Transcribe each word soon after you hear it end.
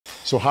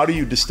So how do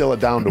you distill it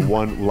down to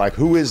one, like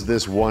who is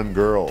this one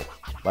girl?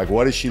 Like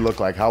what does she look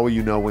like? How will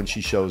you know when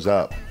she shows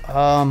up?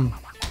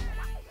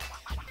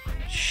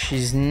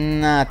 She's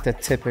not the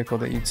typical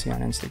that you'd see on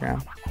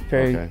Instagram.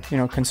 Very, you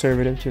know,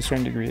 conservative to a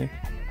certain degree.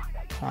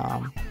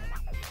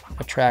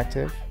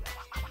 Attractive.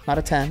 Not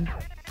a 10,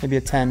 maybe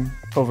a 10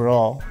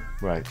 overall.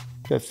 Right.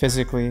 But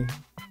physically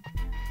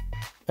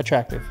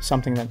attractive.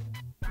 Something that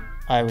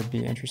I would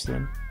be interested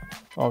in.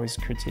 I've always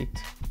critiqued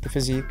the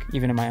physique,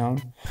 even in my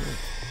own.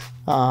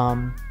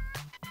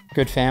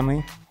 Good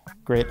family,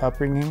 great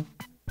upbringing,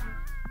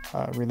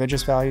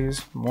 religious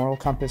values, moral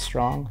compass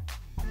strong,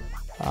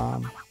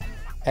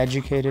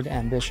 educated,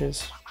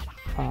 ambitious.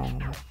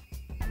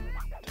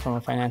 From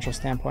a financial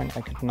standpoint,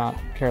 I could not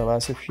care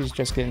less if she's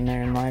just getting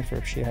there in life or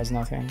if she has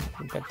nothing.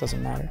 That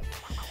doesn't matter.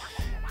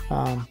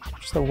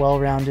 Just a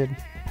well-rounded,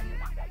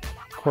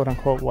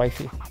 quote-unquote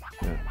wifey.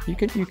 Yeah. You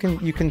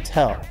can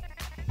tell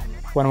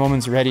when a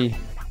woman's ready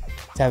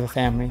to have a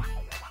family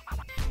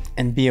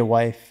and be a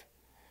wife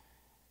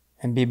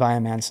and be by a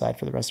man's side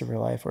for the rest of her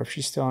life, or if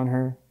she's still in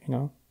her, you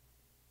know,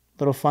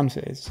 little fun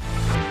phase.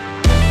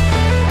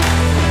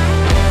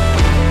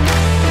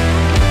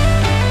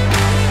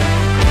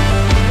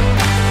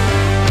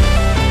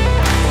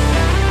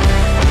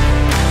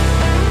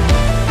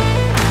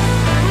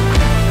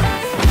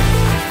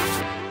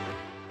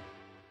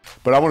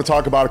 But I want to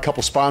talk about a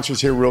couple sponsors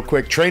here real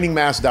quick.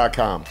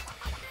 TrainingMass.com.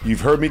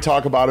 You've heard me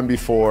talk about them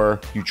before.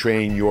 You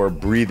train your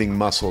breathing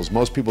muscles.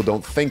 Most people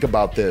don't think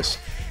about this.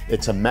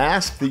 It's a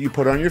mask that you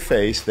put on your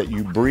face that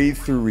you breathe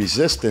through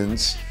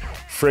resistance,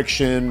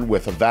 friction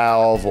with a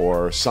valve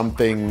or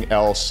something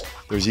else.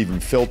 There's even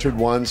filtered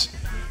ones.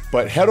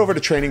 But head over to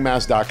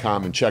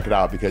TrainingMass.com and check it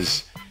out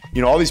because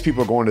you know, all these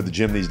people are going to the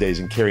gym these days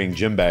and carrying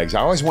gym bags.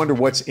 I always wonder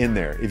what's in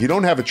there. If you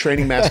don't have a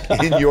training mask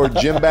in your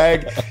gym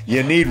bag,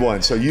 you need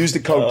one. So use the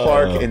code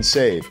Clark and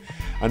save.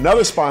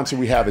 Another sponsor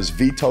we have is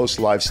Vitos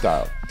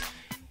Lifestyle.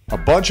 A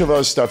bunch of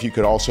other stuff you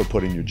could also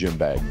put in your gym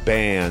bag.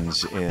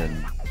 Bands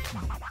and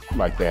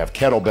like they have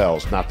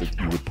kettlebells. Not that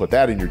you would put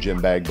that in your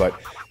gym bag, but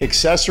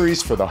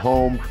accessories for the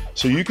home.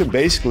 So you can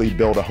basically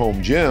build a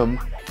home gym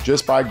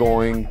just by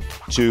going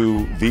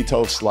to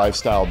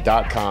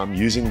vitoslifestyle.com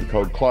using the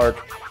code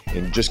Clark.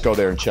 And just go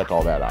there and check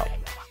all that out.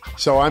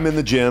 So I'm in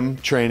the gym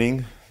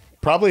training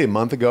probably a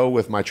month ago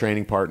with my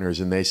training partners,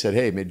 and they said,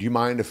 hey, man, do you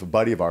mind if a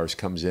buddy of ours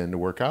comes in to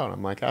work out?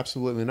 I'm like,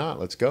 absolutely not.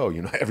 Let's go.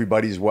 You know,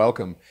 everybody's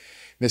welcome. And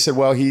they said,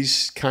 well,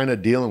 he's kind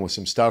of dealing with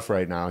some stuff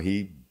right now.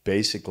 He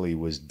basically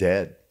was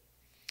dead.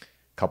 A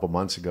couple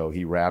months ago,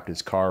 he wrapped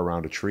his car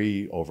around a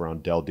tree over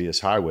on Del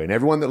Diaz Highway. And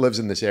everyone that lives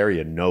in this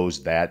area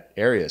knows that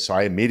area. So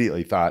I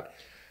immediately thought,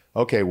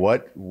 okay,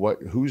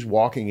 who's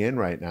walking in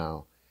right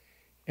now?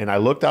 And I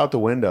looked out the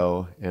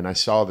window and I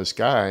saw this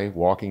guy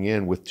walking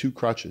in with 2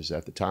 crutches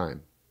at the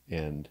time.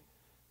 And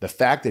the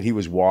fact that he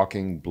was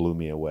walking blew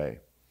me away.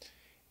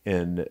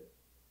 And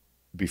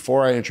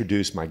before I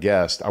introduce my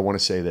guest, I want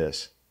to say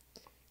this.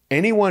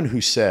 Anyone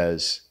who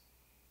says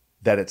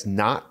that it's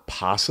not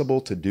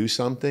possible to do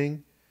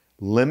something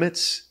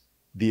limits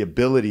the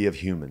ability of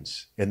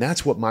humans. And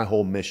that's what my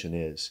whole mission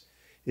is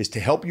to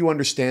help you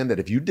understand that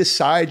if you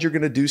decide you're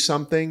going to do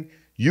something,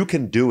 you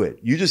can do it.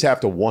 You just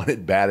have to want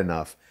it bad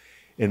enough.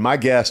 And my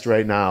guest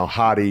right now,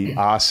 Hadi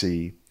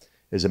Asi,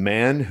 is a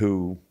man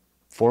who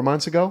 4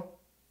 months ago?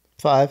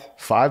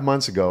 5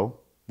 months ago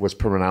was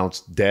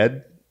pronounced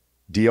dead,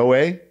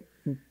 DOA,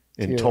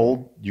 and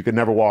told you could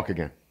never walk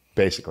again,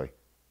 basically.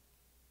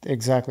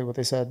 Exactly what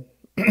they said.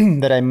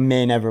 That I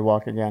may never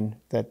walk again,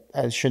 that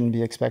I shouldn't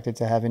be expected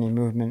to have any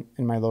movement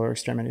in my lower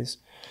extremities.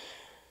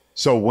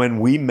 So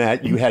when we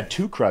met, you had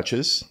 2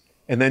 crutches,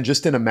 and then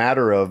just in a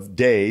matter of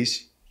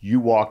days, you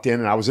walked in,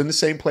 and I was in the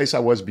same place I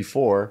was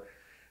before,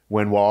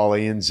 when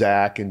Wally and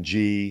Zach and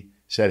G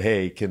said,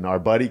 hey, can our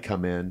buddy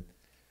come in?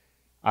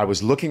 I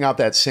was looking out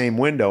that same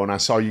window and I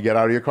saw you get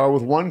out of your car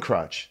with 1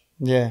 crutch.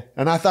 Yeah.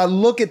 And I thought,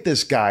 look at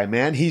this guy,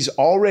 man. He's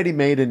already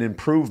made an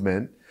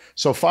improvement.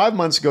 So 5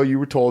 months ago, you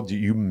were told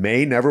you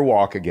may never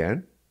walk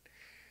again.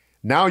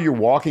 Now you're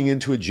walking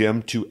into a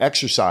gym to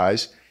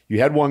exercise. You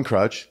had 1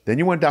 crutch, then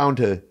you went down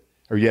to,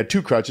 or you had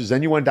 2 crutches,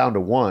 then you went down to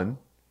 1.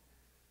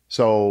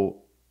 So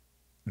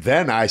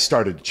then I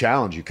started to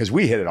challenge you because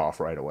we hit it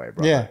off right away,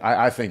 bro. Yeah.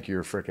 I think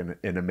you're freaking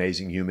an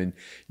amazing human.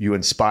 You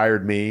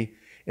inspired me.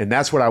 And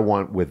that's what I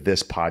want with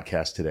this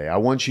podcast today. I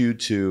want you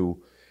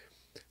to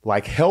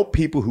like help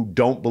people who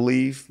don't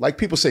believe, like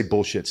people say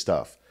bullshit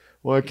stuff.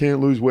 Well, I can't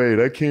lose weight.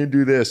 I can't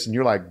do this. And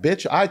you're like,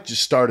 bitch, I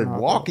just started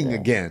walking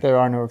again. There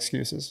are no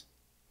excuses.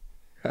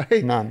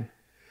 Right? None.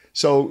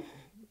 So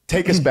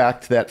take us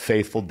back to that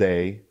faithful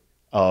day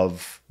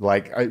of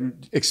like,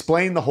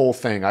 explain the whole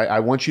thing. I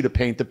want you to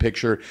paint the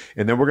picture,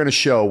 and then we're going to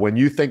show when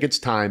you think it's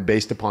time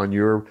based upon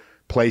your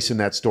place in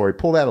that story.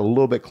 Pull that a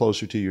little bit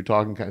closer to you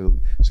talking, kind of,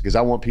 because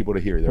I want people to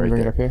hear you right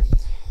there. Okay.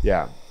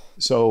 Yeah.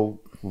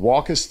 So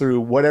walk us through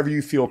whatever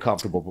you feel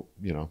comfortable,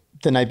 you know.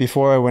 The night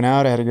before I went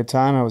out, I had a good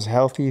time. I was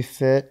healthy,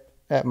 fit,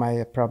 at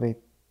my probably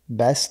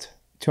best,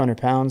 200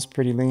 pounds,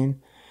 pretty lean.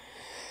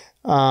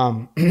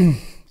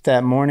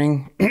 That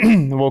morning,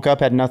 I woke up,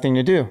 had nothing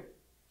to do.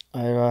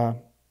 I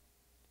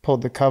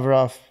pulled the cover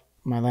off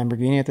my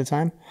Lamborghini at the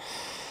time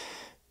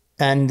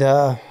and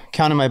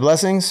counted my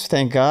blessings.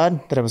 Thank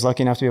God that I was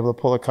lucky enough to be able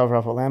to pull the cover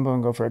off a Lambo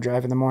and go for a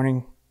drive in the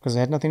morning because I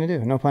had nothing to do,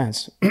 no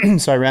plans.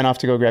 So I ran off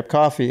to go grab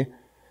coffee,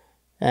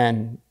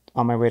 and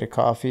on my way to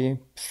coffee,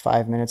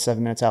 5 minutes,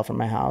 7 minutes out from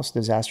my house,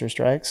 disaster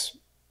strikes.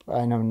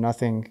 I know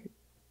nothing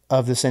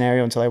of the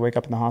scenario until I wake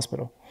up in the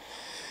hospital.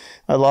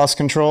 I lost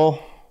control.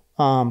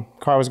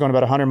 Car was going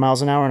about 100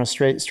 miles an hour on a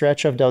straight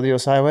stretch of Del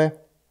Dios Highway.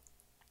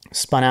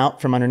 Spun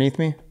out from underneath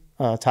me.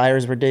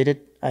 Tires were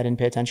dated. I didn't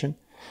pay attention.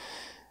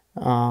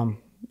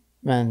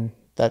 And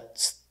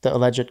that's the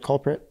alleged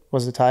culprit,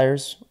 was the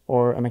tires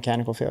or a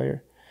mechanical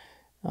failure.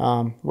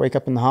 Wake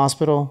up in the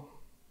hospital.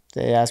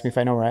 They ask me if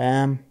I know where I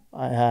am.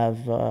 I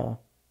have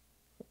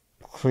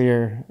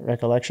clear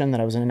recollection that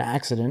I was in an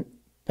accident,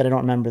 but I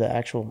don't remember the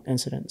actual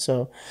incident.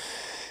 So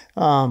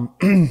point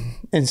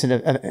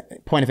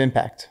of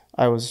impact,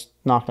 I was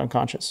knocked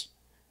unconscious.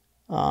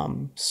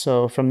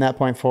 So from that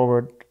point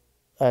forward,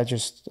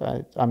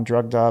 I'm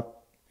drugged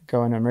up,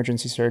 going to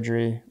emergency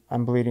surgery.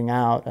 I'm bleeding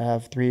out. I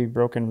have 3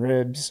 broken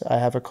ribs. I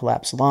have a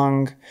collapsed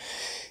lung.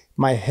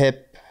 My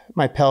hip,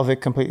 my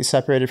pelvic completely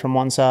separated from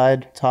one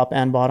side, top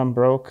and bottom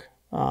broke.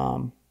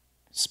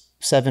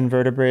 7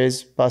 vertebrae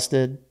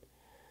busted.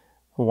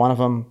 One of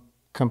them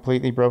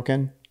completely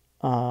broken.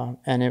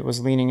 And it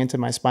was leaning into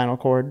my spinal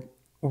cord,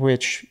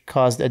 which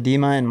caused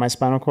edema in my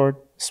spinal cord,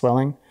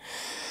 swelling.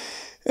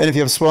 And if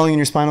you have swelling in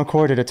your spinal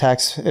cord,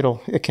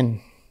 it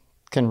can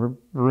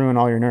ruin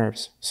all your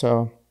nerves.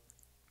 So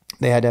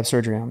they had to have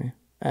surgery on me,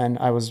 and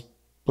I was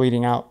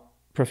bleeding out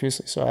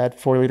profusely. So I had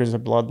 4 liters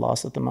of blood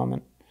lost at the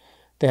moment.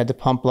 They had to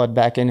pump blood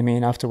back into me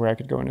enough to where I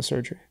could go into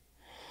surgery.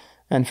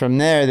 And from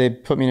there, they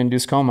put me in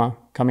induced coma,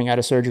 coming out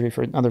of surgery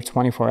for another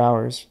 24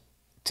 hours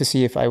to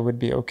see if I would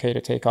be okay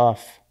to take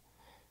off,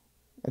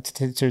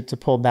 to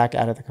pull back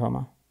out of the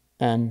coma.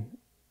 And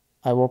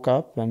I woke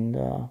up, and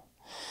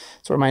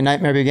that's where my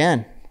nightmare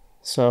began.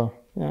 So,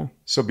 yeah.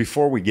 So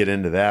before we get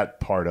into that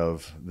part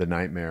of the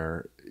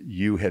nightmare,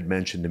 you had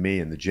mentioned to me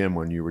in the gym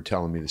when you were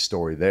telling me the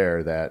story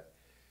there that,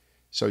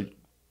 so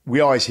we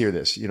always hear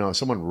this, you know,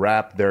 someone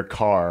wrapped their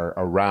car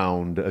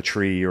around a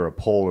tree or a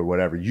pole or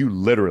whatever. You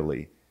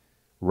literally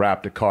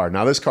wrapped a car.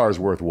 Now this car is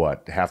worth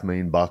what?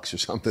 $500,000 or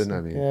something?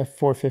 I mean, yeah,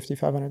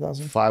 $450,000,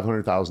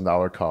 $500,000.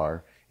 $500,000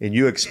 car. And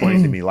you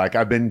explained to me, like,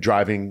 I've been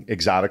driving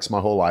exotics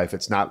my whole life.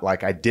 It's not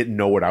like I didn't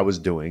know what I was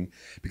doing,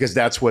 because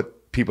that's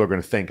what people are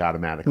going to think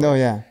automatically. No,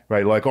 yeah.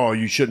 Right? Like, oh,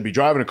 you shouldn't be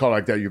driving a car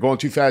like that. You're going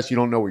too fast. You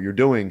don't know what you're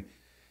doing.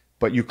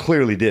 But you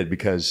clearly did,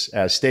 because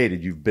as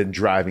stated, you've been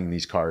driving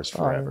these cars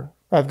forever.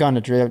 I've gone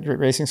to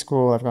racing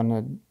school. I've gone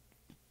to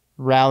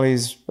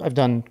rallies. I've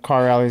done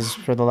car rallies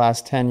for the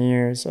last 10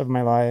 years of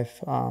my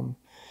life.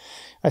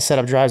 I set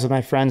up drives with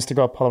my friends to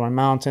go up Palomar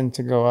Mountain,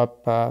 to go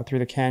up through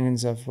the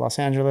canyons of Los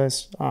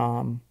Angeles.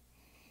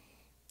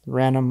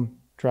 Random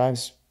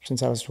drives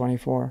since I was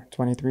 24,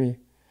 23.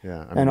 Yeah,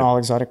 I mean, and all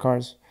exotic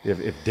cars.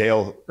 If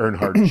Dale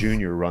Earnhardt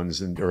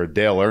Jr.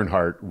 Dale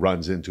Earnhardt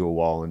runs into a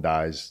wall and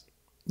dies,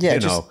 yeah,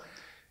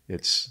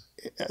 it's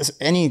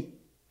any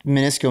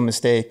minuscule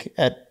mistake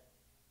at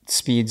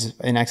speeds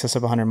in excess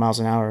of 100 miles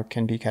an hour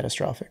can be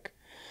catastrophic.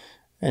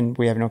 And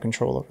we have no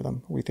control over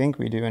them. We think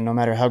we do. And no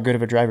matter how good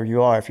of a driver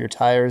you are, if your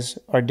tires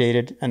are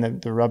dated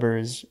and the rubber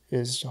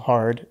is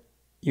hard,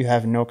 you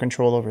have no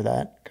control over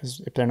that,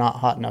 because if they're not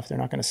hot enough, they're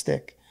not going to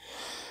stick.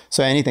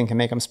 So anything can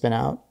make them spin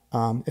out.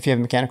 If you have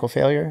a mechanical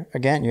failure,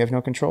 again, you have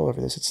no control over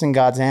this. It's in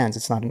God's hands.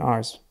 It's not in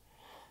ours.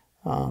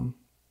 And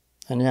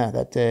yeah,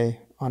 that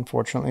day,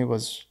 unfortunately,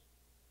 was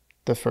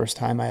the first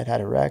time I had had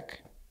a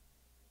wreck.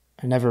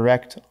 I never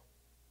wrecked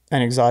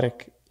an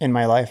exotic in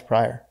my life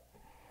prior.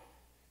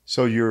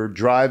 So you're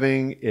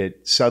driving,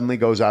 it suddenly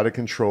goes out of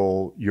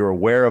control. You're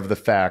aware of the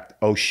fact,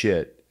 oh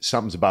shit,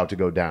 something's about to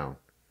go down.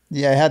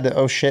 Yeah, I had the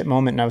oh shit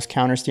moment, and I was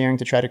countersteering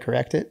to try to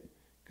correct it,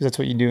 because that's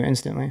what you do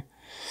instantly.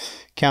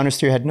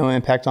 Countersteer had no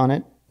impact on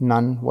it,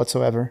 none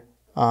whatsoever.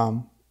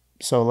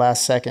 So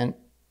last second,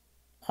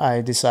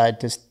 I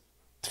decided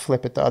to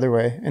flip it the other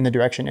way in the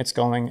direction it's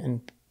going,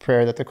 in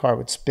prayer that the car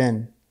would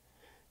spin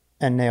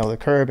and nail the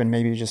curb and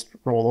maybe just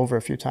roll over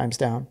a few times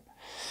down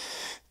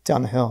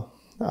the hill.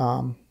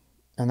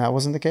 And that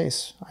wasn't the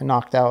case. I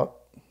knocked out,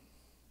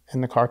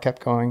 and the car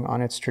kept going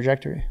on its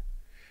trajectory.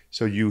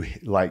 So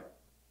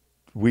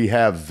we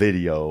have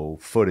video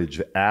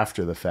footage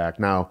after the fact.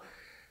 Now,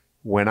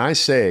 when I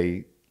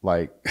say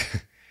the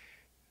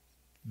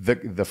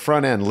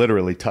front end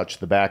literally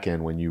touched the back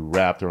end when you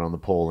wrapped around the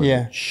pole and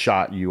it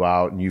shot you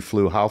out, and you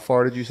flew, how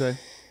far did you say?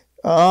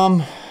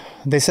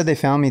 They said they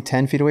found me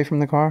 10 feet away from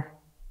the car.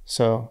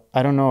 So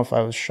I don't know if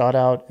I was shot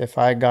out, if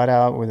I got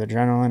out with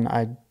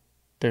adrenaline.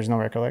 There's no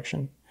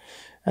recollection,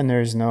 and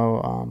there's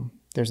no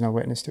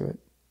witness to it,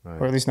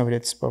 right. Or at least nobody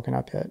had spoken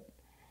up yet.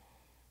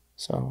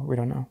 So we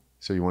don't know.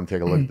 So you want to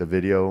take a look at the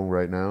video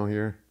right now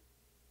here?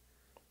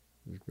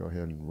 Go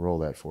ahead and roll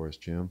that for us,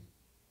 Jim.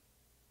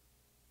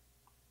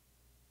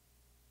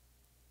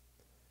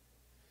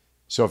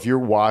 So if you're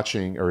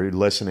watching or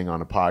listening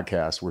on a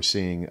podcast, we're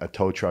seeing a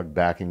tow truck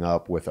backing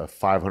up with a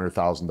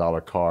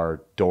 $500,000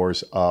 car,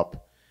 doors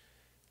up,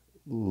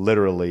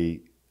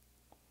 literally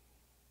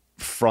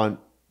front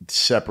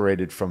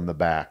separated from the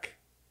back.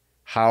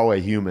 How a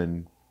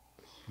human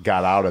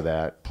got out of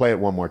that. Play it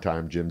one more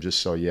time, Jim,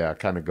 just so,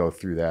 kind of go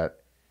through that.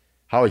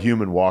 How a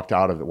human walked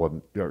out of it,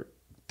 well, or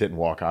didn't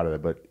walk out of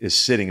it, but is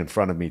sitting in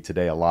front of me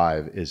today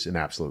alive is an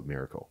absolute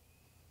miracle,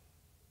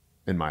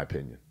 in my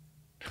opinion.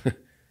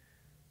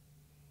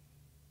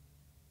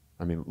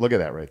 I mean, look at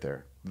that right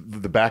there.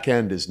 The back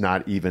end is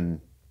not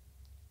even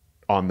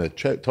on the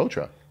tow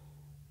truck.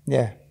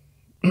 Yeah,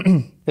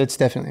 it's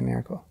definitely a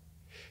miracle.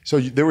 So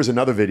there was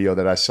another video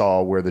that I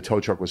saw where the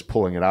tow truck was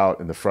pulling it out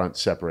and the front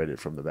separated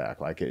from the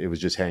back. Like it was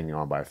just hanging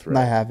on by a thread.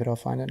 I have it. I'll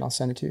find it and I'll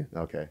send it to you.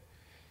 Okay.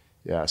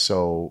 Yeah.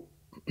 So,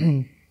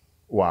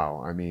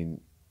 wow. I mean,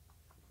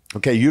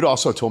 okay. You'd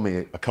also told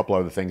me a couple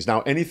other things.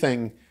 Now,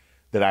 anything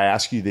that I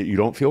ask you that you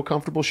don't feel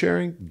comfortable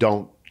sharing,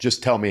 don't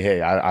just tell me,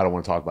 hey, I don't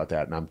want to talk about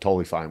that. And I'm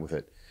totally fine with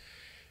it.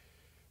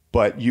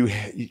 But you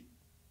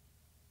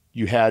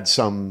had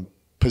some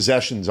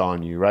possessions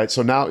on you, right?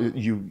 So now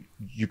you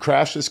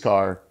crash this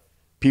car.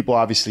 People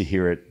obviously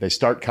hear it. They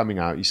start coming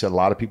out. You said a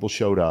lot of people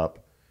showed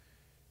up.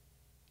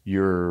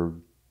 You're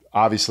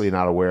obviously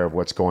not aware of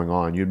what's going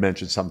on. You'd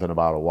mentioned something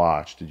about a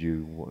watch. Did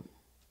you?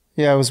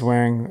 Yeah, I was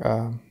wearing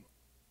a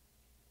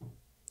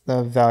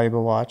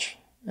valuable watch,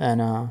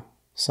 and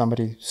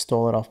somebody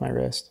stole it off my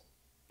wrist.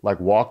 Like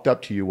walked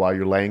up to you while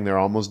you're laying there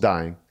almost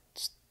dying.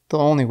 It's the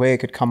only way it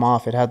could come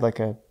off. It had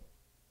like I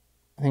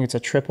think it's a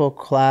triple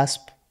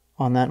clasp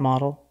on that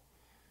model,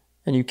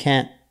 and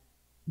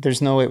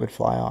there's no way it would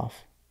fly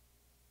off.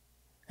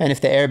 And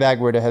if the airbag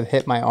were to have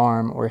hit my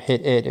arm or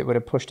hit it, it would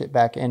have pushed it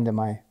back into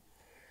my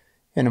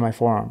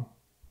forearm.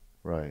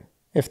 Right.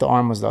 If the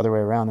arm was the other way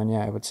around, then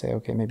I would say,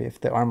 okay, maybe if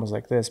the arm was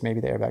like this, maybe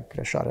the airbag could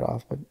have shot it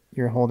off, but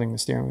you're holding the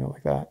steering wheel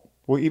like that.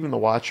 Well, even the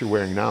watch you're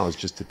wearing now is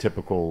just a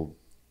typical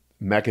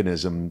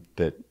mechanism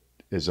that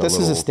is This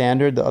is a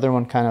standard. The other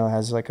one kind of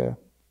has like a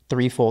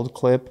 3-fold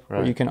clip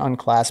where you can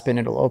unclasp it and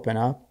it'll open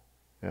up.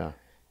 Yeah.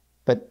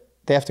 But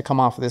they have to come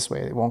off this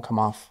way. It won't come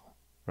off.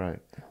 Right.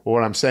 Well,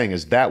 what I'm saying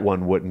is that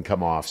one wouldn't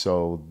come off.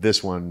 So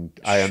this one,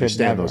 I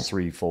understand those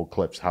 3-fold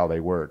clips, how they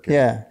work.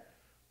 Yeah.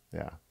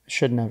 Yeah.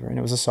 Should never. And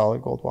it was a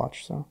solid gold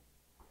watch. So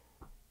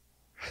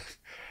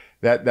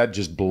that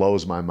just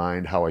blows my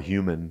mind how a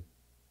human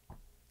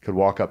could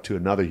walk up to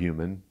another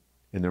human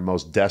in their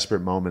most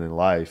desperate moment in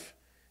life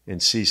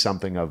and see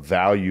something of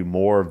value,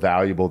 more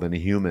valuable than a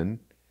human,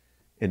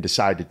 and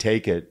decide to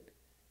take it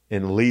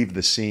and leave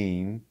the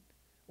scene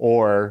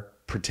or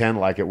pretend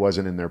like it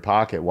wasn't in their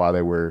pocket while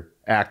they were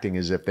acting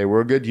as if they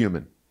were a good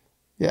human.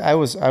 Yeah, I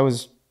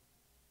was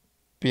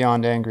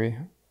beyond angry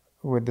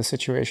with the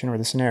situation or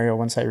the scenario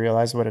once I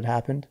realized what had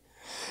happened.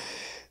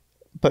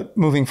 But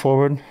moving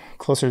forward,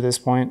 closer to this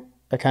point,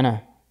 I kind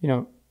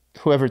of,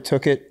 whoever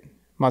took it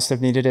must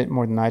have needed it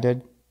more than I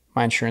did.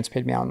 My insurance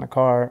paid me out in the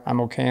car.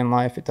 I'm okay in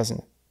life. It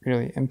doesn't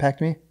really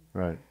impact me.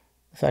 Right.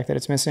 The fact that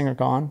it's missing or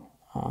gone.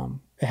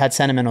 It had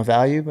sentimental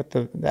value, but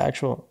the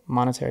actual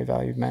monetary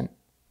value meant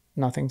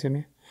nothing to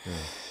me. Yeah.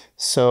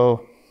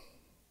 So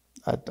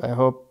I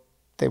hope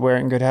they wear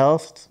it in good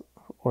health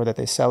or that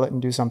they sell it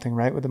and do something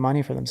right with the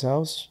money for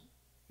themselves.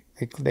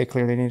 They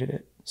clearly needed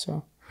it.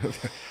 So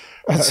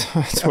that's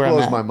where I'm at.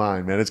 That blows my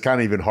mind, man. It's kind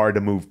of even hard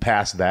to move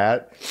past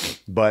that,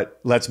 but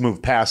let's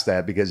move past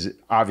that because it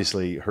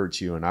obviously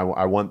hurts you. And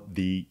I want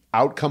the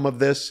outcome of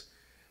this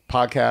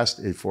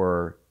podcast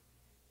for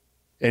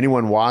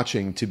anyone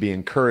watching to be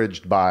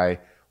encouraged by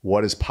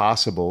what is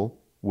possible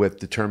with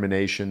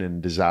determination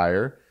and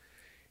desire.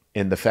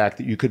 And the fact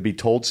that you could be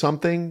told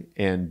something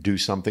and do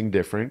something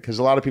different. Because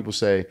a lot of people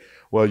say,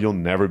 well, you'll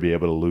never be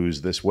able to lose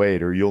this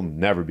weight, or you'll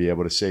never be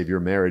able to save your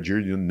marriage, or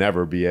you'll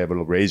never be able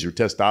to raise your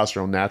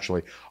testosterone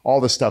naturally.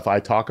 All the stuff I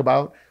talk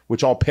about,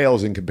 which all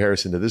pales in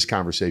comparison to this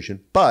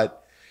conversation.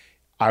 But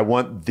I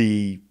want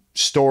the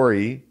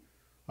story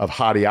of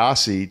Hadi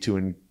Asi to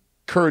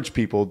encourage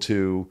people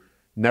to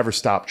never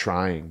stop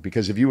trying.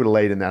 Because if you would have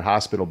laid in that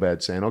hospital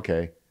bed saying,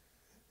 okay,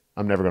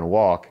 I'm never going to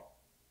walk,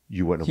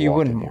 you wouldn't have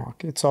walked. You wouldn't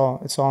walk. It's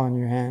all in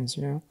your hands,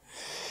 You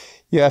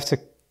have to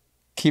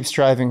keep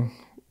striving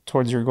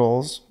towards your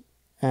goals.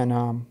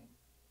 And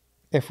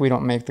if we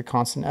don't make the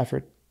constant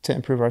effort to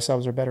improve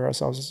ourselves or better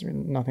ourselves,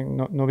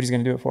 nobody's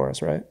going to do it for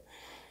us, right?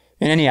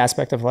 In any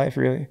aspect of life,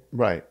 really.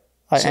 Right.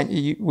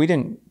 We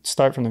didn't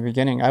start from the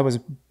beginning. I was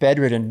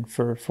bedridden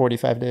for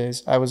 45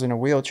 days. I was in a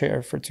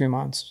wheelchair for 2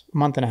 months, a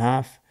month and a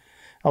half.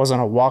 I was on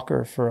a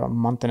walker for a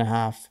month and a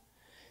half.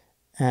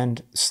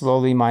 And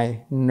slowly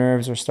my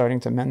nerves are starting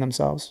to mend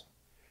themselves.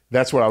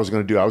 That's what I was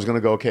going to do. I was going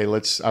to go, okay,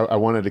 I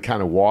wanted to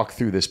kind of walk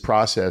through this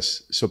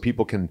process so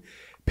people can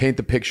paint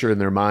the picture in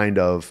their mind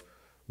of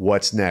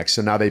what's next.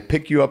 So now they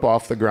pick you up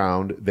off the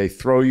ground. They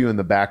throw you in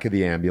the back of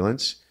the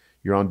ambulance.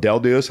 You're on Del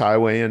Dios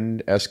Highway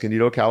in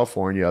Escondido,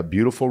 California, a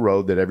beautiful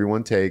road that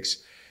everyone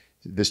takes.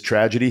 This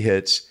tragedy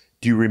hits.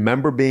 Do you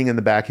remember being in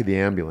the back of the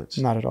ambulance?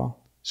 Not at all.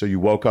 So you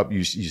woke up,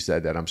 you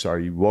said that, I'm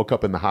sorry, you woke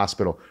up in the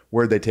hospital.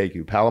 Where'd they take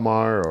you?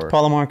 Palomar or?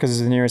 Palomar, because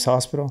it's the nearest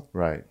hospital.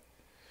 Right.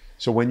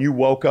 So when you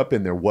woke up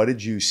in there, what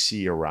did you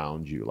see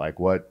around you? Like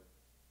what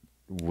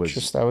was?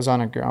 Just I was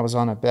on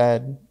a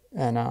bed,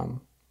 and I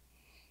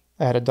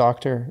had a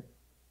doctor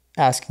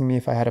asking me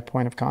if I had a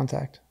point of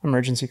contact,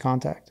 emergency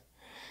contact.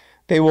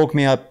 They woke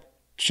me up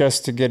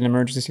just to get an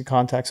emergency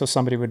contact so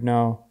somebody would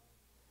know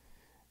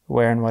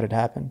where and what had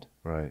happened.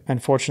 Right.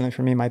 And fortunately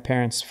for me, my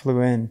parents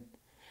flew in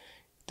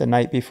the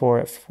night before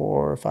at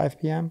 4 or 5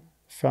 p.m.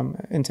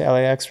 into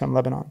LAX from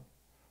Lebanon.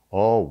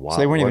 Oh, wow. So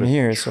they weren't even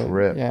here.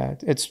 Trip. So yeah,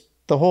 it's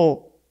the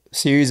whole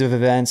series of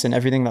events and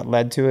everything that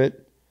led to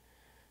it,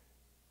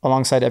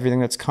 alongside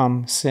everything that's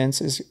come since,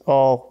 is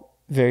all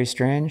very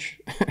strange.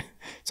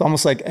 It's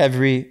almost like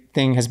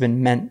everything has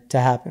been meant to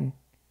happen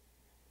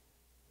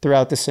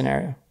throughout this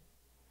scenario.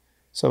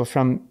 So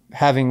from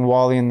having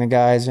Wally and the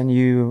guys and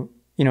you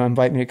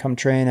invite me to come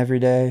train every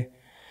day.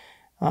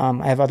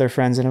 I have other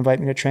friends that invite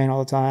me to train all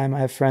the time. I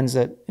have friends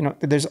that,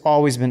 there's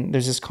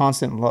this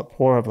constant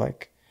pour of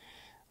like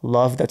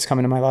love that's come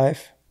into my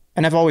life.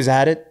 And I've always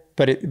had it,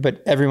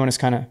 but everyone has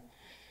kind of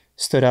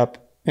stood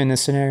up in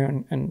this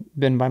scenario and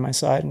been by my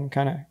side and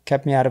kind of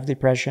kept me out of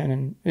depression.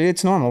 And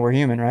it's normal. We're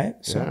human, right?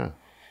 So,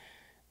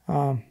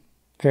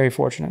 very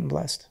fortunate and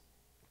blessed.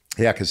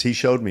 Yeah, because he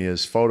showed me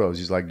his photos.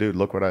 He's like, dude,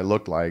 look what I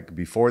looked like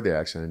before the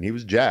accident. And he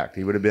was jacked.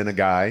 He would have been a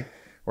guy,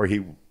 or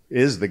he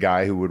is the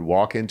guy who would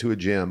walk into a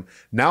gym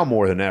now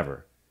more than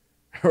ever,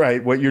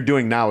 right? What you're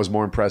doing now is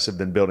more impressive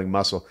than building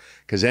muscle,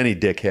 because any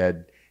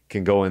dickhead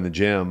can go in the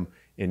gym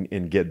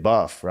and get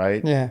buff,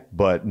 right? Yeah.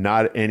 But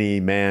not any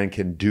man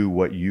can do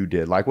what you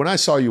did. Like when I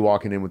saw you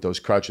walking in with those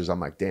crutches,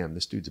 I'm like, damn,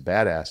 this dude's a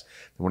badass.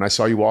 And when I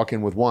saw you walk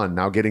in with one,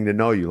 now getting to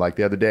know you, like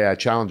the other day I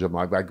challenged him,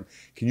 like,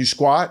 can you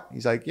squat?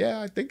 He's like, yeah,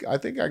 I think I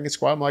can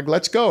squat. I'm like,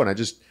 let's go. And I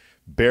just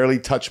barely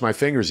touched my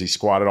fingers. He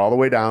squatted all the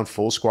way down,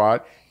 full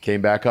squat,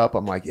 came back up.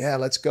 I'm like, yeah,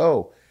 let's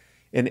go.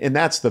 And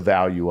that's the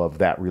value of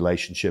that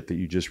relationship that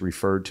you just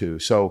referred to.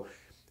 So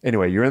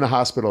anyway, you're in the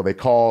hospital. They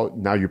call.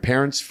 Now your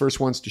parents first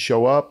ones to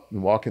show up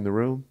and walk in the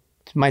room?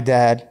 My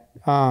dad.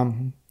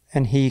 And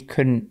he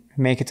couldn't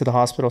make it to the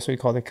hospital, so he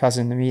called a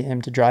cousin to meet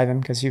him to drive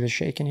him because he was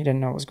shaking. He didn't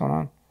know what was going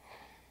on.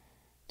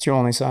 It's your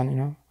only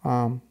son,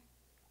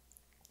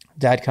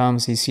 Dad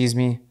comes. He sees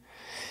me,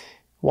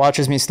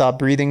 watches me stop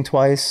breathing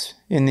twice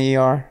in the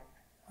ER.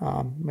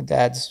 My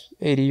dad's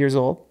 80 years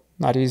old.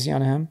 Not easy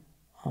on him.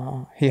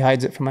 He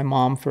hides it from my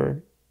mom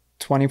for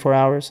 24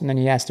 hours, and then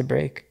he has to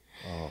break.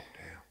 Oh,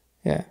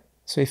 damn. Yeah.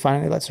 So he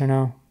finally lets her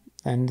know.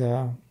 And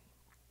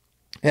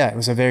it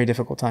was a very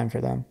difficult time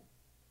for them.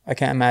 I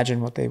can't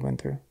imagine what they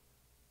went through.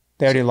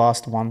 They already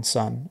lost one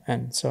son.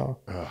 And so,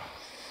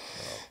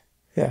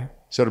 yeah.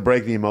 So to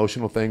break the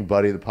emotional thing,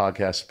 Buddy, the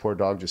podcast support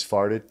dog, just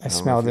farted. I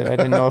smelled it. I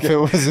didn't know if it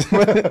was.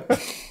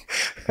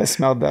 I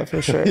smelled that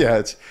for sure.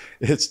 Yeah,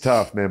 it's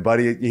tough, man.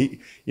 Buddy,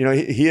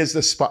 he is the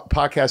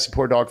podcast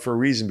support dog for a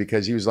reason,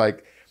 because he was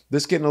like,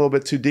 this is getting a little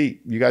bit too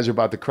deep. You guys are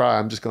about to cry.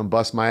 I'm just going to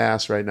bust my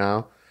ass right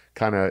now,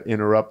 kind of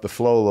interrupt the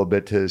flow a little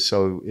bit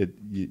so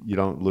you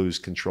don't lose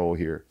control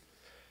here.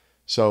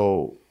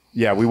 So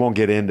yeah, we won't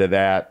get into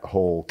that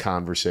whole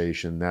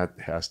conversation. That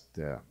has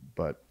to,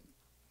 but.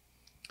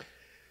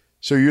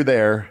 So you're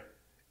there,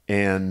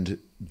 and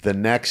the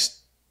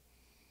next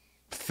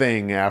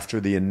thing after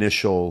the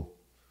initial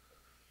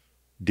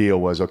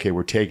deal was, okay,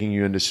 we're taking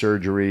you into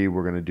surgery.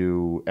 We're going to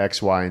do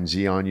X, Y, and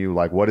Z on you.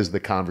 Like, what is the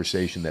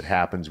conversation that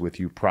happens with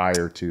you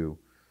prior to?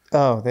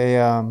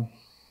 Oh,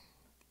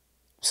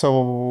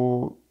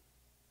 so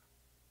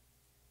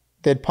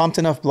they'd pumped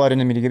enough blood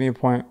into me to give me a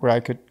point where I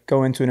could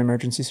go into an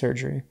emergency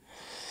surgery.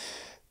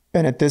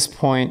 And at this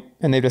point,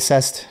 and they'd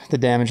assessed the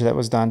damage that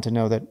was done to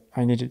know that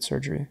I needed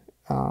surgery.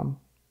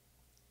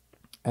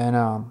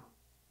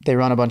 They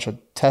run a bunch of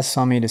tests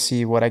on me to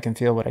see what I can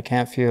feel, what I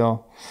can't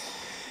feel.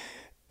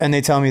 And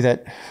they tell me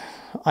that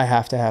I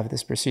have to have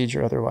this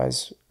procedure,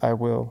 otherwise I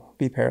will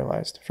be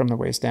paralyzed from the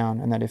waist down.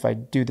 And that if I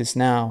do this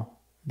now,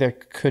 there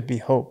could be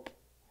hope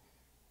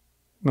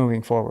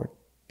moving forward.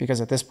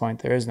 Because at this point,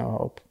 there is no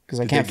hope.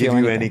 Because I can't feel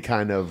anything. Did they give you any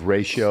kind of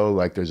ratio,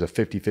 like there's a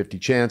 50-50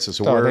 chance this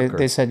will work?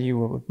 They said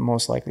you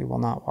most likely will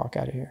not walk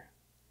out of here.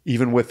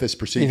 Even with this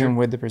procedure? Even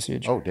with the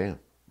procedure. Oh, damn.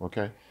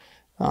 Okay.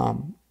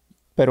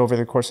 But over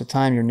the course of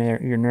time, your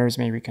nerves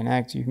may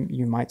reconnect.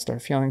 You might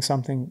start feeling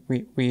something.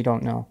 We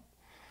don't know.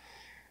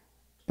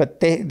 But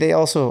they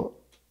also,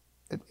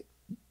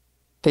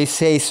 they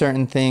say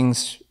certain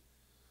things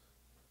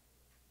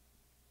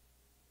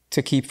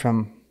to keep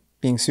from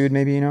being sued,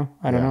 maybe, I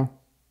don't know.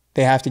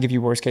 They have to give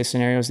you worst case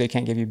scenarios. They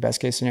can't give you best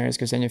case scenarios,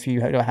 because then if you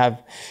don't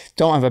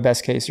have a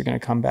best case, you're going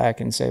to come back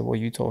and say, well,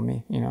 you told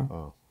me,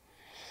 Oh.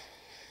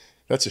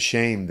 That's a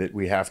shame that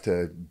we have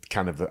to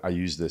kind of, I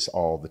use this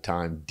all the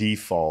time,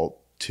 default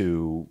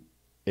to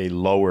a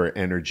lower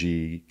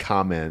energy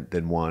comment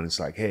than one. It's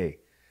like, hey,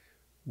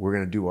 we're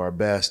going to do our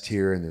best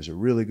here, and there's a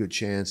really good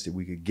chance that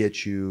we could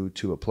get you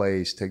to a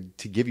place to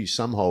give you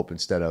some hope,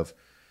 instead of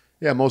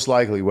Yeah, most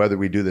likely, whether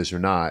we do this or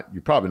not,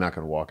 you're probably not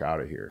going to walk out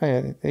of here.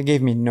 It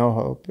gave me no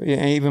hope.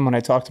 Even when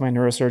I talked to my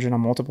neurosurgeon on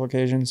multiple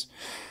occasions,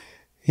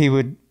 he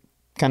would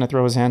kind of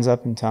throw his hands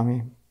up and tell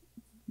me,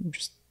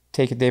 just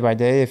take it day by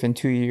day. If in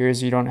 2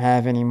 years you don't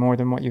have any more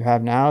than what you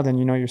have now, then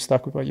you know you're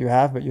stuck with what you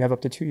have, but you have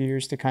up to 2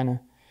 years to kind of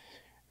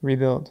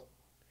rebuild.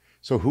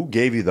 So who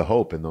gave you the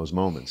hope in those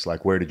moments?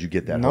 Like, where did you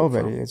get that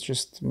Nobody. hope from? It's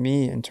just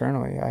me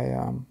internally.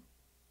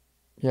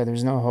 Yeah,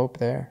 there's no hope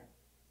there.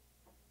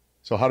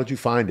 So how did you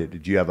find it?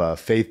 Did you have a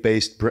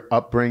faith-based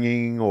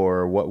upbringing,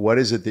 or what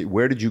is it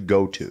where did you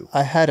go to?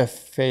 I had a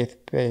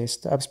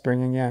faith-based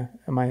upbringing, yeah.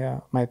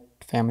 My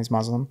family's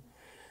Muslim.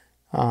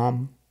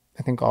 I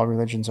think all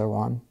religions are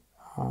one.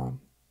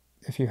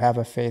 If you have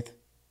a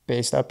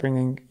faith-based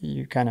upbringing,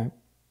 you kind of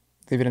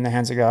leave it in the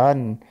hands of God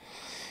and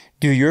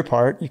do your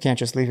part. You can't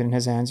just leave it in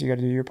his hands. You got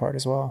to do your part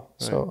as well.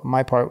 Right. So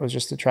my part was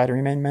just to try to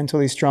remain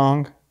mentally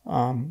strong,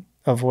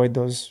 avoid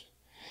those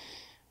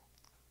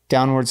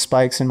downward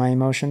spikes in my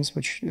emotions,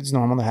 which is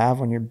normal to have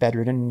when you're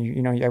bedridden.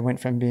 You know, I went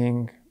from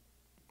being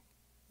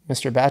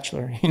Mr.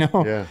 Bachelor,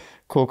 yeah.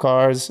 Cool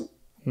cars,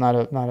 not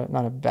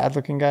a bad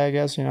looking guy, I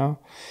guess,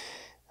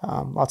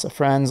 lots of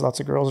friends,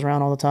 lots of girls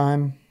around all the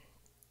time.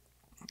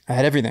 I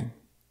had everything.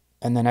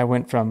 And then I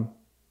went from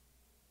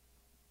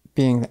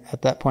being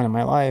at that point in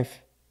my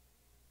life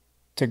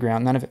to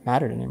ground. None of it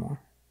mattered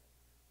anymore.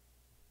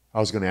 I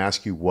was going to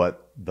ask you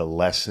what the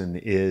lesson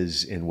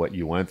is in what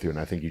you went through, and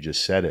I think you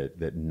just said it,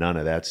 that none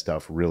of that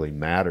stuff really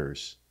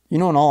matters.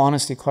 In all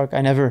honesty, Clark,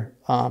 I never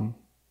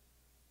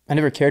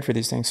cared for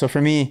these things. So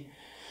for me,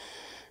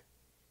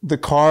 the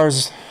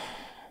cars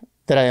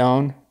that I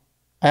own,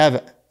 I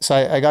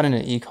got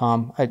into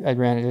e-com. I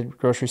ran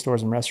grocery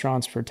stores and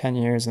restaurants for 10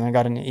 years, and I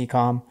got into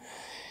e-com.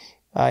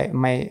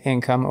 My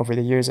income over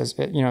the years,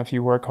 if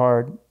you work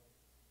hard,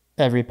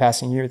 every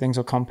passing year, things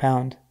will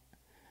compound.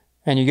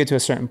 And you get to a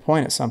certain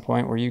point at some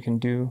point where you can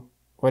do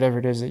whatever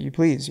it is that you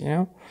please,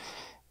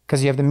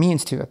 because you have the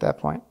means to at that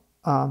point.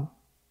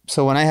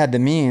 So when I had the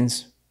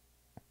means,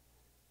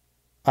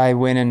 I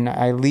went and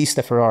I leased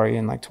a Ferrari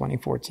in like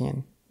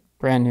 2014,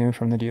 brand new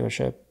from the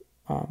dealership.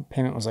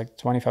 Payment was like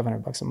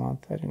 $2,500 a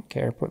month. I didn't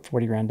care. Put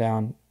 40 grand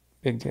down.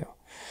 Big deal.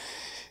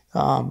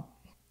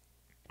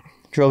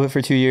 Drove it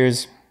for 2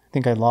 years. I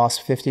think I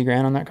lost 50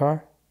 grand on that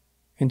car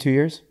in 2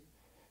 years.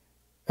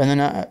 And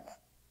then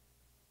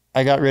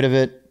I got rid of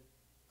it.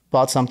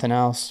 Bought something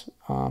else.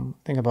 I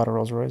think I bought a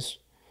Rolls Royce.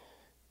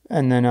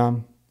 And then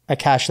I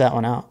cashed that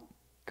one out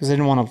because I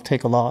didn't want to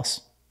take a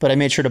loss. But I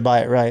made sure to buy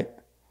it right.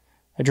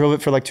 I drove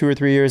it for like 2 or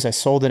 3 years. I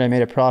sold it. I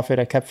made a profit.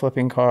 I kept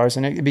flipping cars.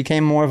 And it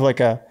became more of like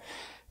a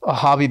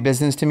hobby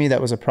business to me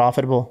that was a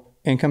profitable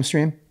income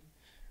stream,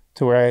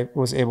 to where I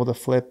was able to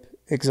flip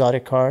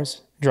exotic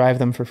cars, drive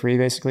them for free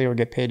basically, or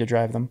get paid to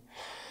drive them.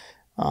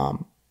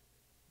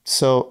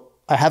 So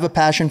I have a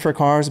passion for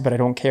cars, but I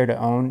don't care to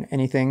own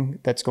anything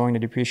that's going to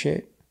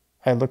depreciate.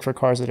 I look for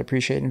cars that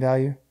appreciate in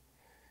value,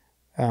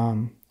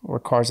 or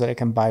cars that I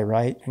can buy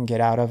right and get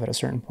out of at a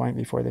certain point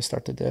before they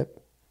start to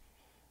dip.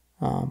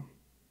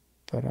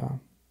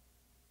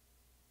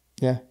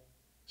 Yeah.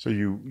 So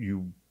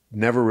you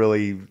never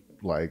really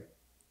like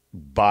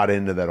bought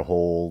into that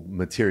whole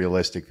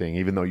materialistic thing,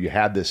 even though you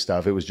had this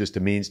stuff. It was just a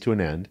means to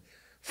an end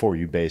for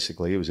you,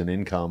 basically. It was an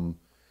income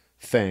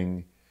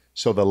thing.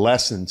 So the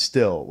lesson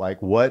still, like,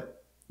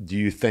 what do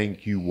you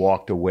think you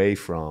walked away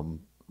from,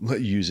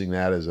 using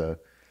that as a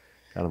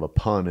kind of a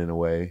pun in a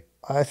way?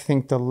 I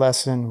think the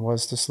lesson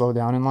was to slow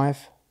down in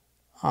life.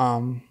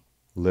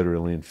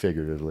 Literally and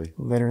figuratively.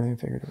 Literally and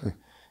figuratively.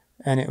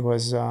 And it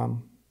was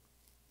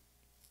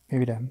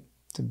maybe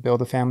to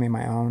build a family of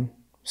my own,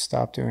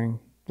 stop doing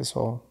this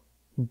whole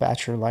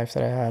bachelor life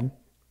that I had.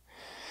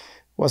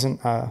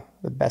 Wasn't the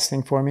best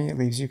thing for me. It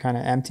leaves you kind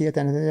of empty at the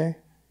end of the day.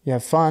 You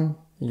have fun.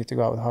 You get to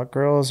go out with hot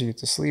girls. You get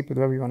to sleep with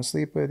whoever you want to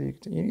sleep with.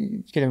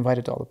 You get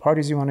invited to all the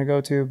parties you want to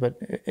go to, but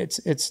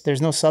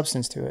there's no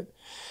substance to it.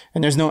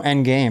 And there's no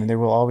end game. There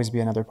will always be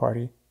another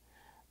party.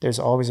 There's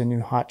always a new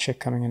hot chick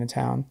coming into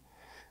town.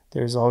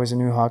 There's always a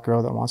new hot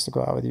girl that wants to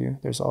go out with you.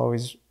 There's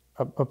always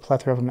a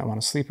plethora of them that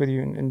want to sleep with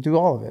you and do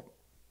all of it.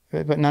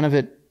 But none of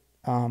it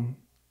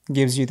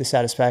gives you the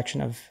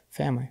satisfaction of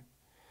family.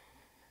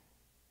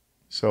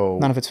 So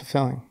none of it's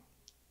fulfilling.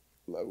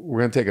 We're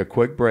going to take a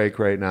quick break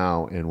right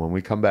now. And when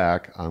we come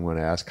back, I'm going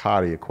to ask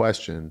Hadi a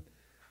question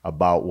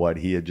about what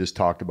he had just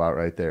talked about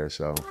right there.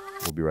 So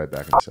we'll be right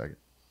back in a second.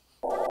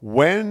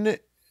 When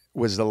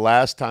was the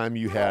last time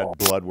you had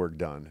blood work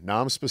done?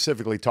 Now I'm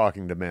specifically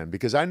talking to men,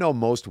 because I know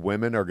most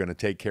women are going to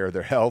take care of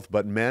their health,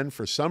 but men,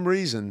 for some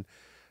reason,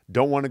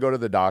 don't want to go to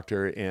the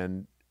doctor.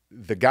 And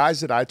the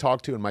guys that I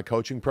talk to in my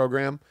coaching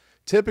program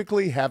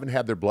typically haven't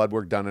had their blood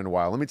work done in a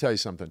while. Let me tell you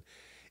something.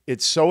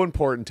 It's so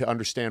important to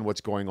understand what's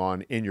going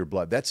on in your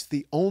blood. That's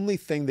the only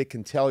thing that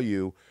can tell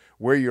you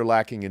where you're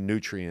lacking in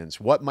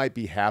nutrients, what might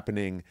be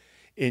happening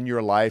in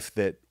your life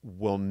that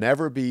will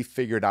never be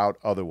figured out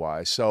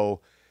otherwise. So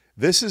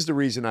this is the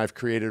reason I've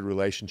created a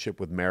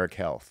relationship with Merrick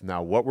Health.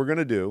 Now, what we're going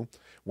to do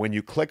when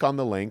you click on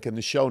the link in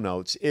the show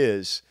notes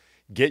is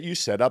get you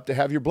set up to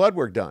have your blood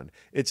work done.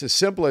 It's as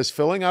simple as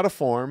filling out a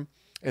form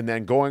and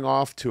then going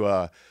off to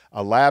a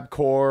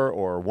LabCorp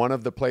or one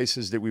of the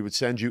places that we would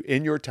send you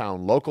in your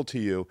town, local to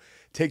you.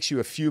 Takes you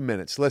a few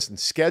minutes. Listen,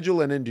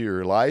 schedule it into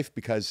your life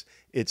because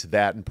it's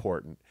that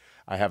important.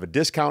 I have a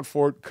discount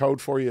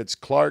code for you. It's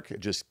Clark.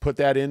 Just put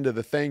that into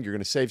the thing. You're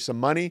going to save some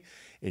money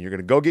and you're going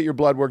to go get your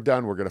blood work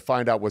done. We're going to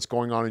find out what's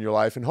going on in your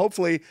life. And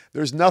hopefully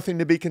there's nothing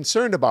to be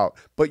concerned about,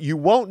 but you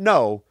won't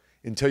know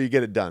until you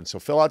get it done. So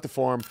fill out the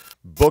form,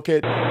 book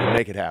it, and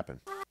make it happen.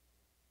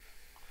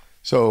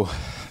 So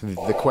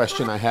the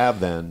question I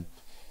have then,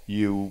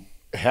 you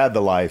had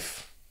the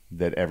life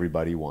that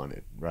everybody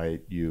wanted,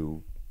 right?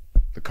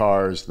 The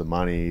cars, the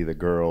money, the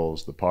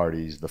girls, the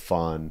parties, the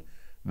fun,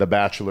 the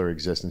bachelor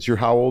existence. You're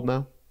how old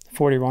now?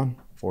 41.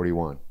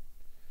 41.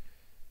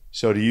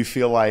 So do you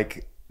feel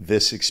like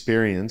this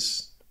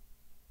experience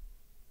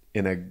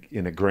in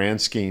a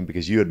grand scheme,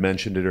 because you had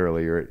mentioned it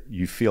earlier,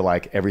 you feel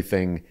like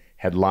everything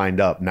had lined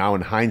up. Now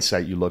in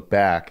hindsight, you look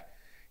back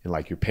and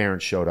like your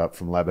parents showed up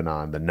from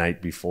Lebanon the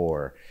night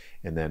before.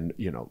 And then,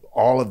 you know,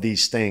 all of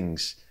these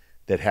things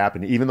that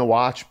happened, even the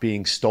watch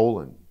being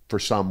stolen for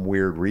some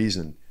weird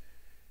reason.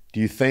 Do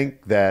you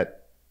think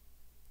that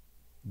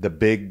the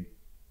big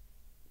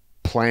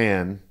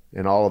plan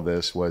in all of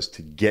this was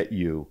to get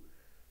you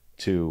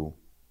to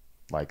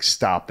like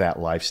stop that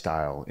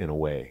lifestyle in a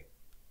way?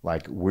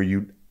 Like, were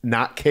you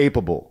not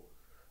capable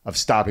of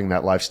stopping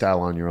that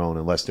lifestyle on your own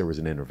unless there was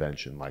an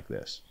intervention like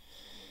this?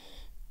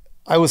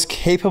 I was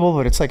capable,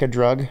 but it's like a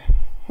drug.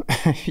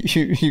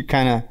 you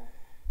kind of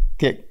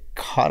get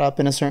caught up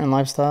in a certain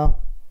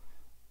lifestyle.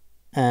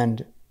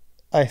 And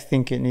I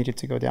think it needed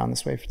to go down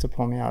this way to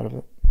pull me out of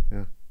it.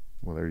 Yeah.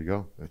 Well, there you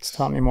go. It's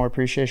taught me more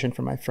appreciation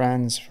for my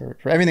friends, for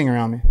everything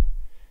around me,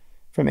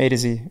 from A to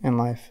Z in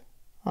life.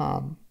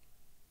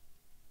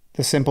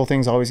 The simple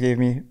things always gave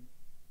me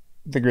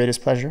the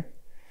greatest pleasure.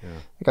 Yeah.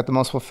 I got the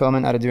most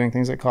fulfillment out of doing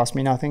things that cost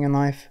me nothing in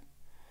life.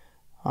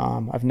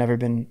 I've never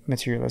been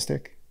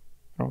materialistic.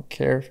 I don't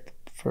care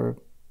for,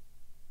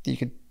 you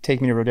could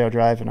take me to Rodeo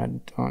Drive and I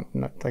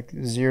don't, like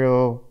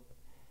zero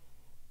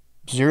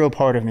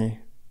part of me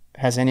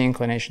has any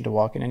inclination to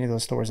walk in any of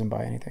those stores and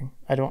buy anything.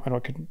 I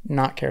could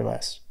not care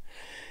less.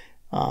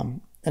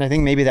 And I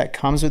think maybe that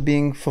comes with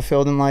being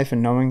fulfilled in life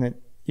and knowing that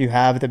you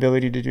have the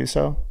ability to do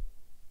so.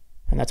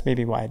 And that's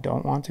maybe why I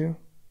don't want to.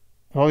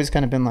 I've always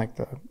kind of been like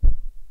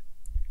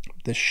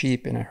the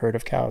sheep in a herd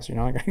of cows, you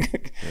know?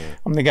 Like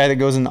I'm the guy that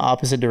goes in the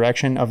opposite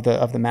direction of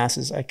the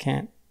masses. I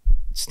can't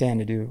stand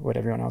to do what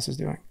everyone else is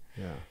doing.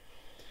 Yeah.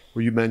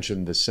 Well, you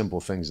mentioned the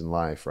simple things in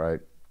life, right?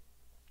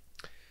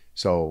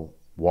 So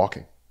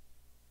walking.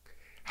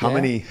 How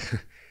many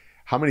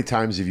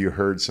times have you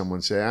heard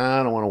someone say,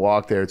 I don't want to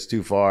walk there, it's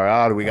too far.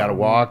 Oh, do we got to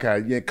walk?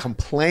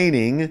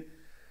 Complaining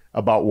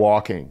about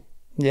walking.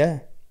 Yeah.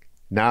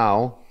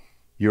 Now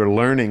you're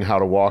learning how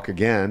to walk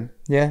again.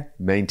 Yeah.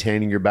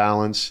 Maintaining your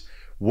balance.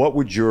 What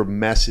would your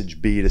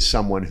message be to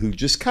someone who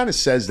just kind of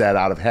says that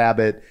out of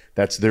habit?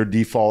 That's their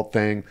default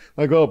thing.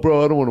 Like, oh,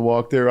 bro, I don't want to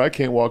walk there. I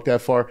can't walk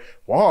that far.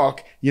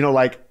 Walk, you know,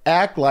 like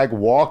act like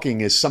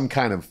walking is some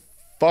kind of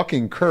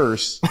fucking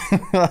curse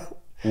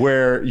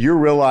where you're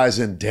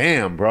realizing,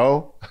 damn,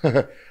 bro,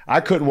 I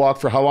couldn't walk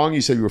for how long?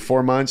 You said you were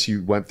 4 months.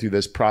 You went through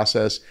this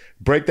process.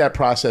 Break that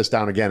process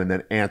down again and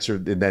then answer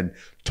and then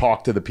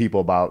talk to the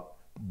people about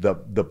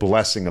the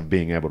blessing of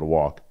being able to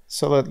walk.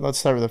 So let's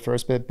start with the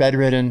first bit.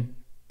 Bedridden,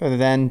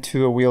 then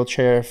to a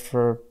wheelchair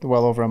for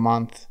well over a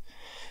month.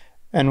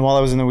 And while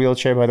I was in the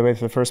wheelchair, by the way,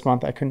 for the first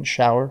month, I couldn't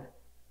shower.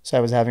 So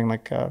I was having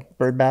like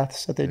bird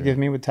baths that they'd give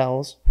me with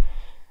towels.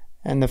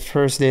 And the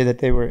first day that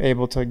they were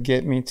able to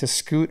get me to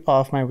scoot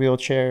off my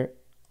wheelchair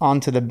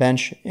onto the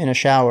bench in a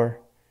shower,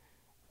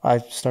 I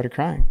started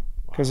crying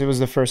because it was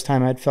the first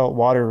time I'd felt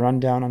water run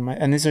down on my,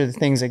 and these are the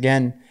things,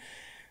 again,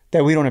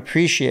 that we don't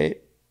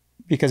appreciate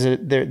because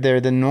they're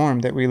the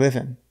norm that we live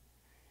in.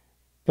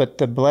 But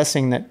the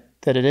blessing that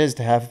it is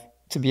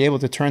to be able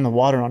to turn the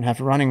water on, have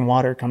running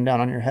water come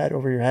down on your head,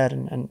 over your head,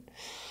 and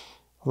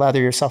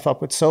lather yourself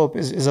up with soap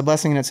is a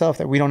blessing in itself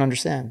that we don't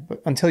understand.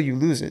 But until you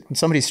lose it, when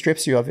somebody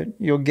strips you of it,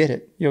 you'll get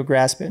it, you'll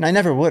grasp it. And I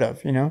never would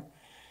have, you know,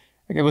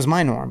 like it was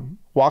my norm.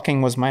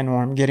 Walking was my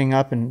norm. Getting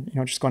up and, you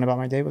know, just going about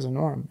my day was a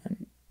norm,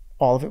 and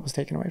all of it was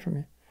taken away from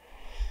me.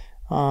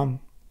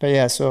 But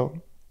yeah,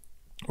 so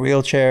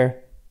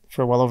wheelchair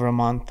for well over a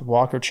month,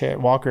 walker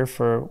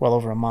for well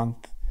over a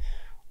month.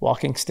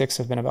 Walking sticks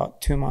have been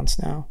about 2 months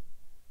now.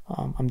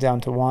 I'm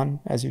down to 1,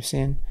 as you've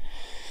seen.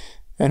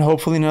 And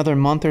hopefully another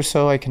month or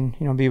so I can,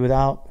 you know, be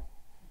without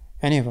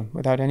any of them,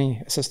 without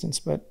any assistance.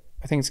 But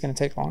I think it's going to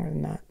take longer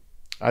than that.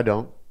 I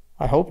don't.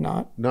 I hope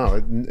not.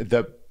 No,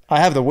 I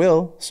have the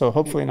will, so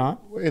hopefully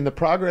not. In the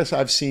progress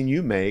I've seen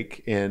you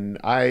make, and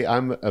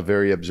I'm a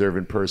very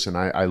observant person.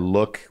 I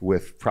look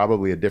with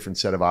probably a different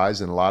set of eyes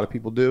than a lot of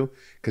people do,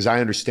 because I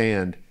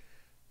understand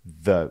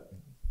the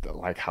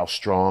like how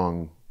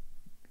strong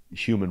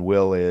human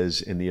will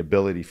is and the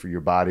ability for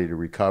your body to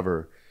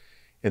recover.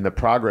 In the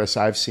progress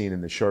I've seen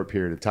in the short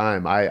period of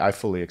time, I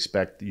fully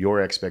expect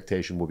your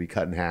expectation will be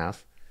cut in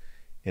half.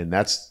 And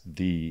that's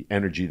the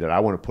energy that I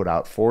want to put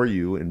out for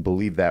you and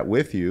believe that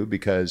with you,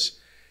 because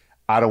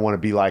I don't want to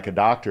be like a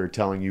doctor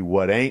telling you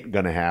what ain't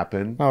going to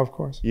happen. Oh, of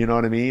course. You know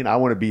what I mean? I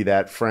want to be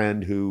that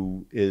friend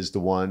who is the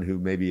one who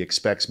maybe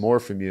expects more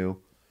from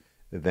you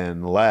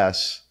than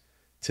less,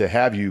 to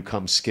have you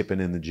come skipping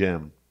in the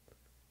gym,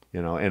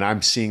 you know? And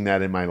I'm seeing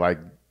that in my, like,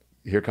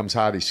 here comes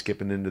Hadi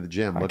skipping into the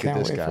gym. Look at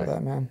this guy. I can't wait for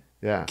that, man.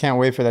 Yeah. Can't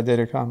wait for that day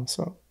to come.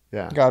 So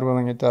yeah, God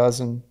willing it does.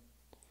 And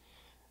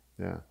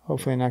yeah,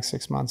 hopefully next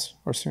 6 months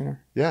or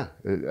sooner. Yeah,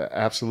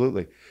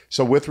 absolutely.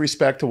 So with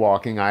respect to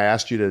walking, I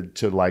asked you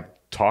to like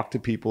talk to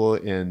people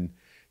and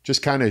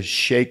just kind of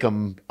shake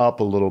them up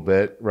a little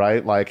bit,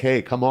 right? Like,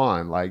 hey, come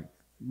on, like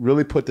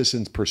really put this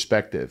in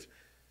perspective.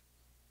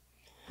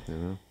 You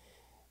know?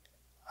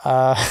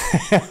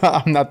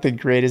 I'm not the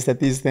greatest at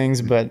these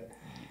things, but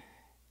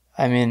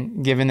I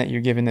mean, given that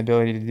you're given the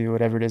ability to do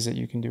whatever it is that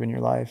you can do in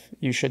your life,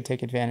 you should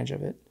take advantage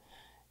of it.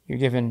 You're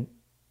given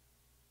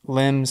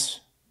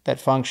limbs that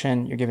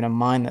function, you're given a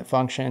mind that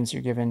functions,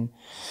 you're given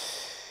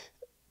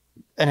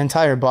an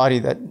entire body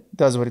that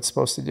does what it's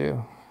supposed to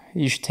do.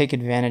 You should take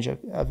advantage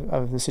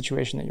of the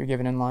situation that you're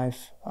given in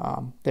life.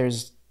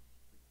 There's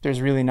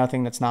really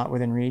nothing that's not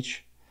within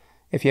reach.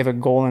 If you have a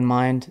goal in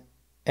mind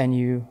and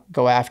you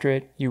go after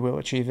it, you will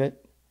achieve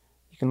it.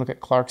 You can look at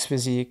Clark's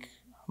physique,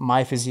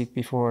 my physique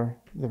before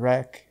the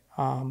wreck,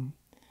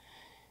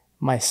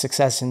 my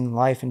success in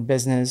life and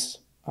business.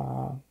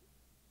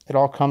 It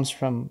all comes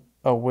from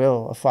a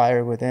will, a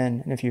fire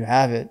within. And if you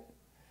have it,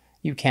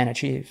 you can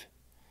achieve.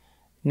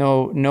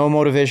 No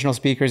motivational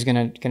speaker is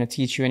gonna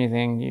teach you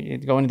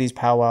anything. Going to these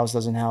powwows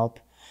doesn't help.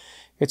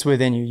 It's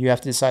within you. You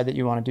have to decide that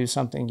you want to do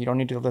something. You don't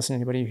need to listen to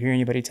anybody or hear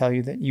anybody tell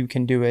you that you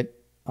can do it.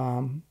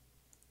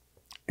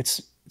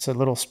 It's a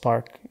little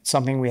spark. It's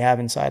something we have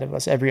inside of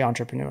us, every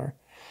entrepreneur.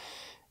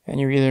 And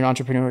you're either an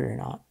entrepreneur or you're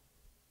not.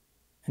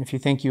 And if you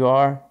think you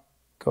are,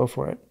 go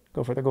for it.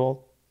 Go for the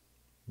gold.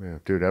 Yeah,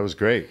 dude, that was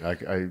great.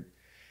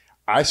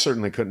 I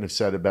certainly couldn't have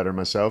said it better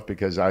myself,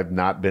 because I've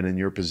not been in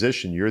your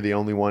position. You're the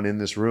only one in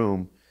this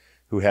room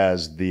who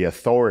has the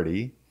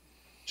authority,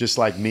 just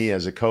like me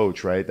as a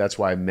coach, right? That's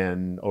why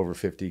men over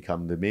 50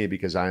 come to me,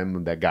 because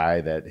I'm that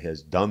guy that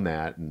has done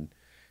that. And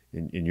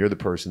you're the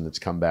person that's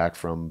come back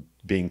from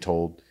being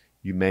told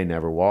you may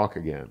never walk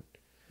again.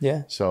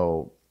 Yeah.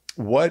 So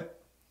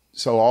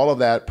all of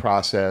that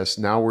process,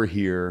 now we're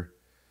here.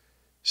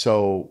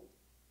 So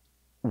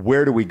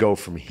where do we go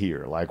from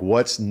here? Like,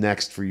 what's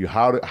next for you?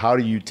 How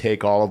do you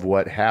take all of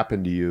what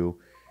happened to you?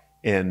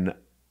 And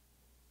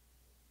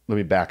let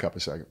me back up a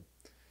second.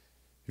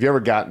 Have you ever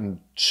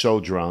gotten so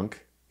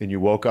drunk and you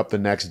woke up the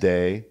next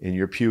day and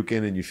you're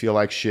puking and you feel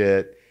like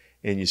shit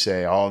and you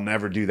say, oh, I'll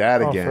never do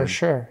that again? Oh, for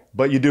sure.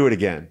 But you do it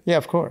again. Yeah,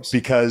 of course.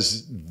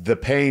 Because the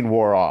pain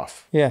wore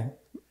off. Yeah.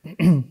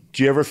 Do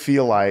you ever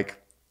feel like,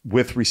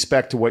 with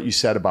respect to what you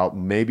said about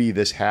maybe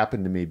this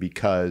happened to me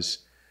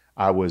because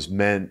I was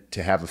meant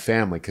to have a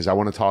family, because I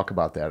want to talk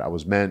about that. I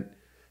was meant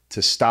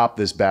to stop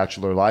this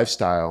bachelor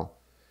lifestyle.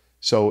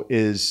 So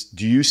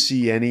do you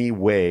see any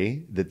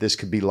way that this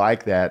could be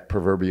like that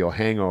proverbial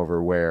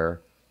hangover,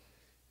 where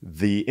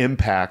the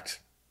impact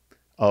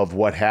of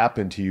what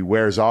happened to you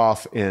wears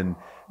off and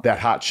that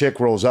hot chick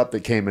rolls up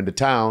that came into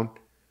town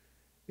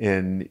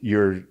and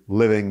you're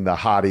living the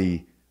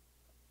Hadi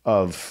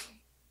of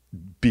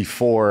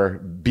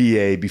before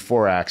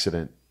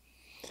accident?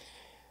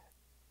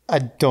 I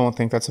don't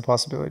think that's a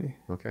possibility.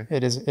 Okay.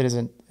 It is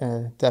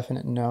a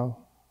definite no.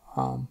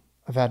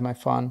 I've had my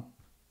fun.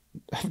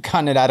 I've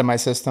gotten it out of my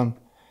system.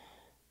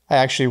 I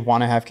actually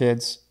want to have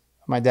kids.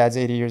 My dad's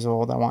 80 years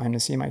old. I want him to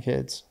see my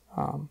kids.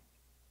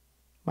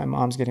 My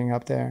mom's getting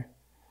up there.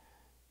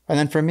 And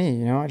then for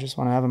me, I just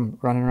want to have them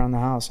running around the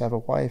house, have a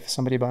wife,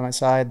 somebody by my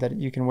side that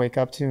you can wake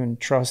up to and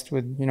trust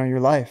with, your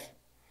life.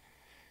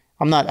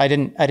 I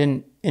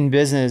didn't in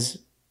business,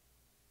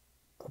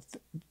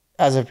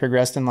 as I've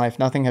progressed in life,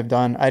 nothing I've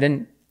done. I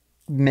didn't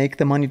make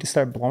the money to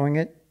start blowing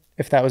it.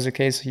 If that was the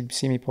case, you'd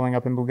see me pulling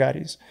up in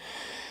Bugattis.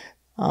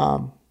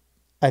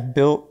 I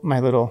built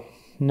my little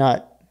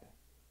nut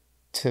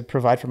to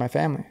provide for my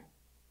family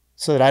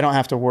so that I don't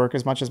have to work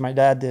as much as my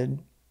dad did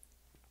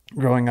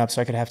growing up, so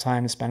I could have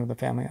time to spend with the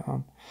family at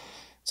home.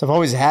 So I've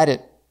always had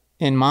it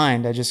in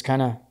mind. I just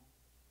kind of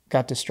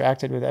got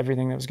distracted with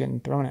everything that was getting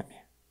thrown at me.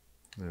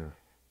 Yeah.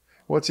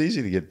 Well, it's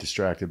easy to get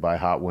distracted by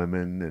hot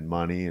women and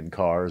money and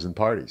cars and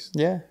parties.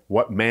 Yeah.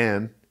 What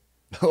man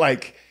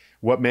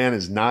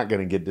is not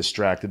going to get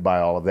distracted by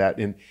all of that?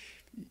 And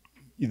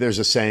there's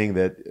a saying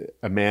that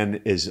a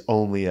man is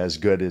only as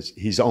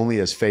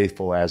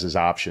faithful as his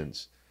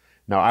options.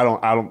 Now, I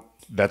don't,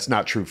 that's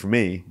not true for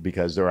me,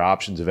 because there are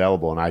options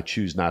available and I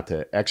choose not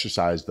to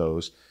exercise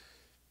those.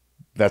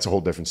 That's a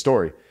whole different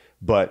story.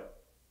 But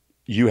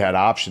you had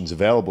options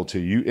available to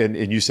you,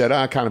 and you said,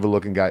 kind of a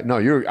looking guy.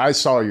 No, I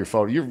saw your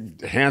photo. You're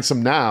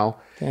handsome now.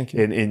 Thank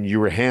you. And you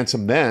were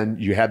handsome then.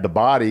 You had the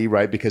body,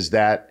 right? Because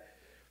that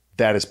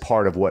is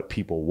part of what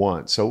people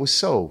want. So it was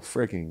so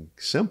freaking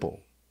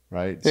simple,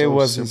 right? It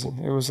was simple.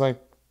 It was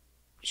like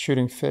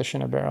shooting fish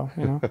in a barrel,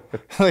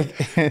 Like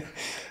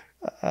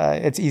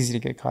it's easy to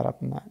get caught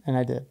up in that, and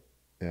I did.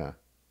 Yeah.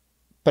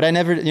 But I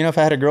never, if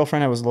I had a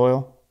girlfriend, I was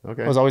loyal.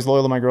 Okay. I was always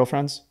loyal to my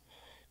girlfriends.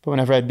 But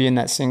whenever I'd be in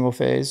that single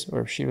phase,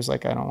 or if she was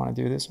like, I don't want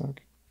to do this, or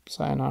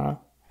sayonara,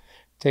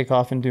 take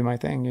off and do my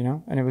thing,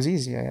 And it was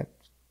easy. I had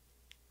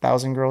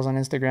 1,000 girls on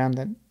Instagram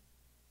that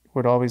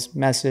would always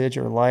message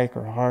or like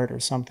or heart or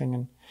something.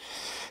 And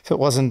if it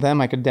wasn't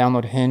them, I could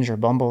download Hinge or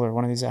Bumble or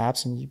one of these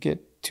apps, and you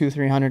get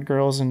 200-300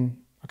 girls in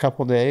a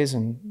couple of days,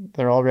 and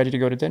they're all ready to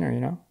go to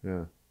dinner,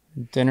 Yeah.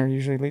 Dinner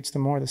usually leads to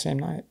more the same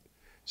night.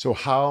 So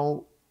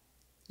how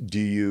do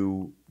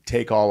you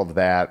take all of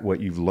that, what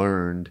you've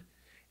learned,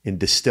 and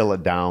distill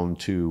it down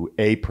to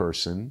a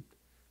person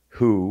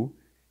who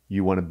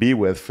you want to be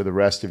with for the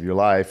rest of your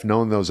life,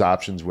 knowing those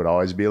options would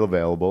always be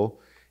available?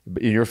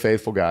 You're a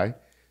faithful guy.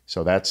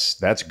 So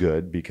that's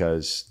good,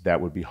 because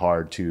that would be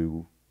hard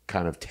to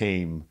kind of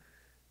tame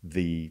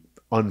the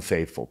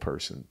unfaithful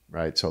person,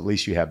 right? So at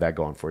least you have that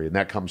going for you. And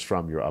that comes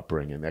from your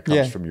upbringing. That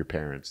comes from your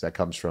parents. That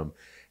comes from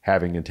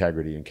having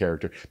integrity and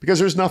character, because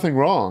there's nothing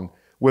wrong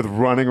with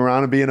running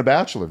around and being a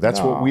bachelor. That's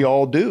what we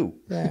all do.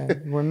 Yeah,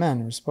 we're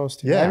men. We're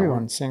supposed to. Yeah.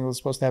 Everyone single is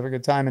supposed to have a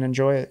good time and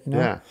enjoy it.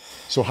 Yeah.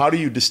 So how do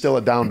you distill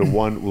it down to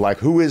one, like,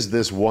 who is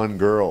this one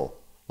girl?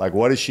 Like,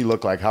 what does she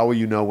look like? How will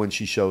you know when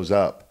she shows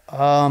up?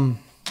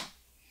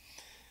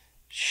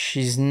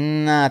 She's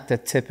not the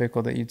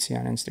typical that you'd see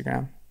on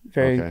Instagram.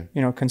 Very,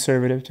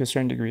 conservative to a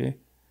certain degree.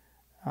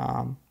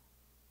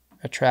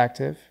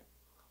 Attractive.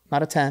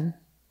 Not a 10,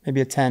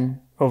 maybe a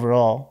 10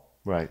 overall.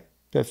 Right.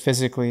 But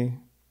physically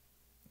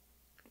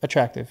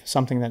attractive,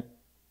 something that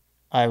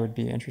I would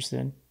be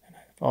interested in. And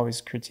I've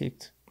always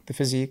critiqued the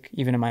physique,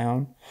 even in my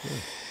own.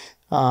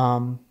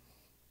 Yeah.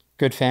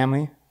 Good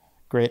family,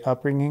 great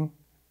upbringing,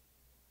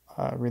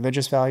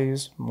 religious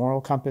values,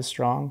 moral compass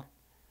strong,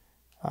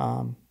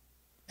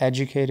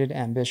 educated,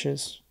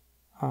 ambitious.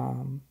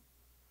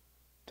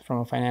 From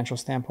a financial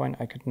standpoint,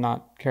 I could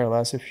not care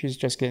less if she's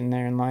just getting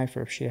there in life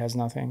or if she has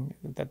nothing.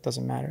 That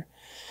doesn't matter.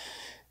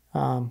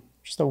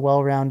 Just a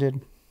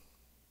well-rounded,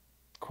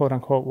 quote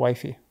unquote,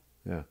 wifey.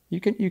 Yeah.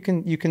 You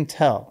can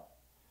tell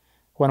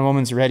when a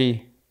woman's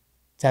ready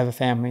to have a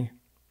family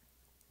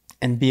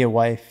and be a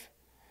wife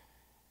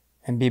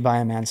and be by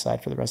a man's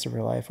side for the rest of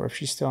her life, or if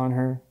she's still in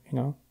her,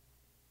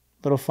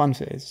 little fun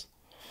phase.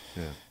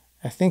 Yeah.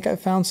 I think I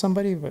found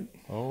somebody, but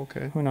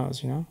who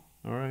knows, All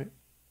right.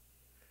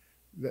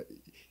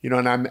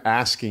 And I'm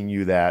asking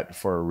you that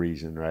for a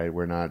reason, right?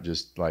 We're not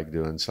just like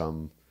doing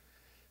some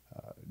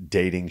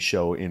dating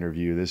show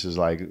interview. This is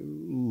like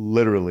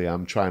literally,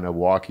 I'm trying to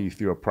walk you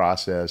through a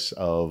process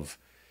of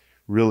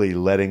really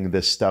letting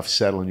this stuff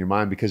settle in your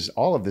mind, because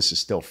all of this is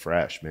still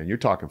fresh, man. You're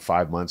talking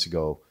 5 months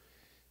ago.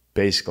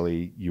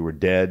 Basically, you were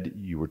dead.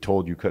 You were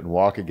told you couldn't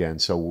walk again.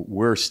 So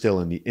we're still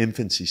in the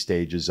infancy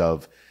stages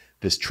of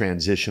this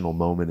transitional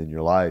moment in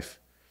your life,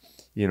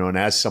 and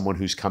as someone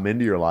who's come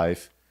into your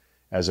life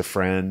as a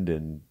friend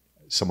and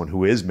someone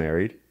who is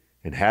married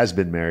and has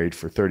been married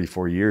for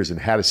 34 years and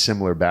had a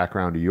similar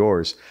background to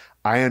yours,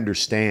 I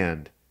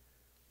understand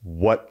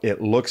what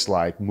it looks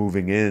like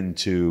moving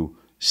into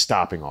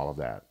stopping all of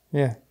that.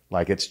 Yeah.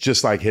 Like, it's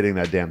just like hitting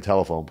that damn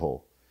telephone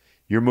pole.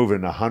 You're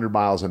moving 100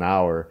 miles an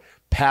hour,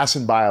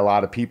 passing by a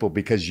lot of people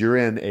because you're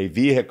in a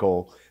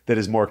vehicle that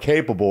is more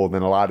capable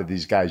than a lot of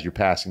these guys you're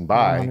passing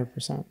by.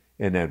 100%.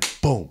 And then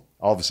boom,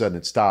 all of a sudden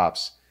it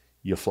stops.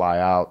 You fly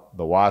out,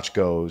 the watch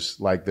goes.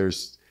 Like,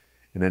 there's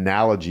an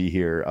analogy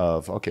here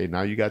of, okay,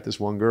 now you got this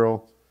one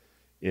girl.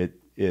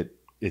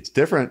 It's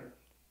different.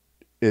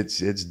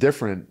 It's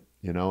different,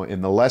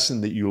 and the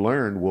lesson that you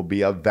learn will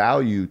be of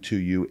value to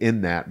you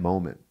in that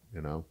moment,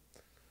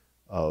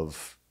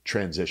 of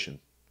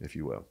transition, if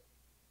you will.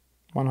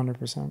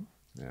 100%.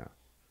 Yeah.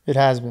 It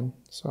has been.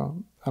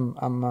 So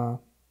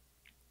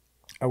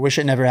I wish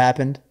it never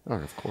happened. Oh,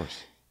 of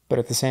course. But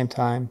at the same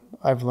time,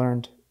 I've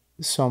learned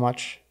so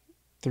much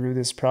through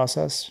this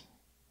process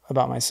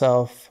about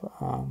myself,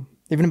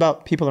 even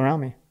about people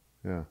around me.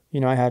 Yeah.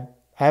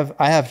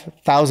 I have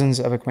thousands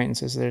of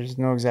acquaintances. There's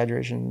no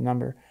exaggeration in the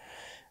number.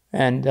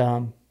 And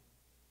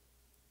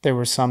there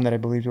were some that I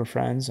believed were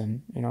friends.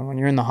 And, when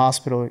you're in the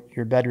hospital,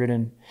 you're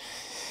bedridden,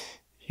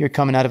 you're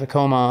coming out of a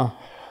coma,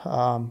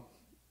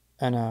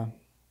 and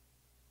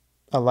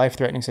a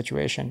life-threatening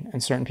situation,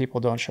 and certain people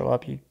don't show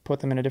up, you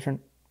put them in a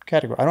different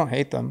category. I don't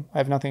hate them. I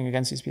have nothing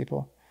against these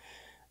people.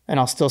 And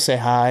I'll still say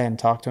hi and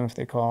talk to them if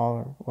they call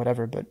or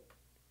whatever, but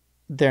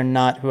they're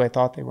not who I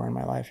thought they were in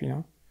my life,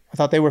 I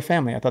thought they were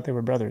family. I thought they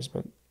were brothers,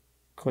 but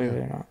clearly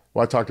they're not.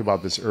 Well, I talked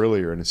about this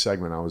earlier in a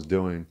segment I was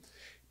doing.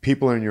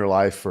 People are in your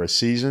life for a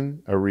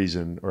season, a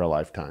reason, or a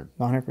lifetime.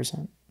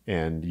 100%.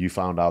 And you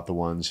found out the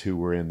ones who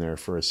were in there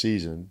for a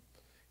season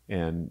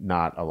and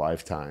not a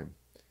lifetime.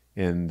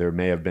 And there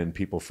may have been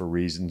people for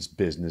reasons,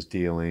 business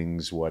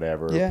dealings,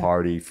 whatever,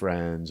 party,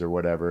 friends, or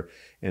whatever,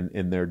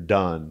 and they're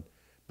done.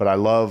 But I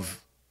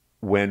love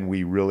when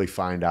we really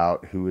find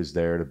out who is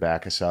there to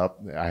back us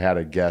up. I had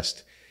a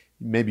guest,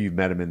 maybe you've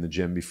met him in the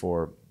gym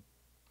before,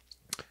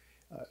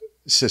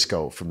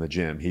 Cisco from the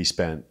gym. He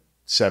spent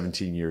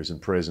 17 years in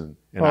prison.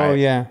 And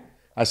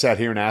I sat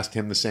here and asked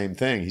him the same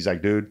thing. He's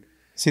like, dude,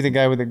 See the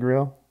guy with the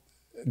grill?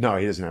 No,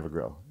 he doesn't have a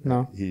grill.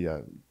 No. He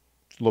a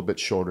little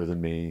bit shorter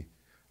than me.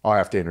 I'll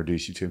have to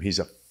introduce you to him. He's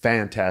a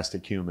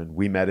fantastic human.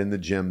 We met in the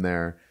gym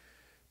there.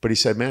 But he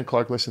said, man,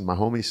 Clark, listen, my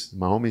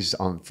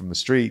homies from the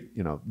street,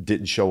 you know,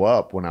 didn't show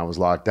up when I was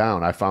locked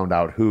down. I found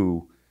out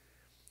who,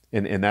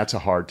 and that's a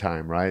hard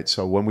time, right?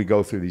 So when we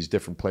go through these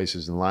different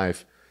places in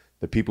life,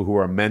 the people who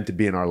are meant to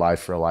be in our life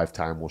for a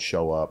lifetime will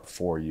show up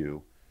for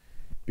you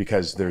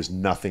because there's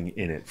nothing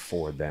in it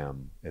for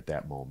them at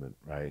that moment,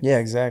 right? Yeah,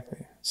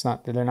 exactly. It's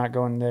not, they're not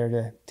going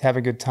there to have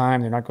a good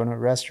time. They're not going to a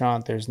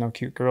restaurant. There's no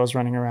cute girls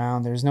running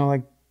around. There's no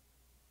like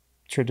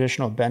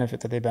traditional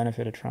benefit that they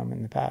benefited from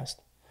in the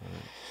past. Right.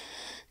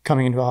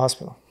 Coming into a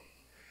hospital.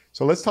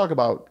 So let's talk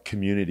about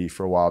community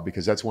for a while,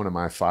 because that's one of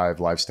my 5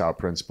 lifestyle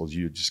principles.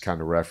 You just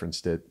kind of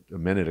referenced it a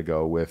minute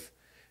ago with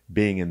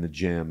being in the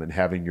gym and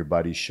having your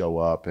buddies show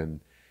up. And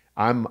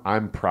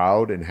I'm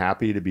proud and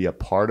happy to be a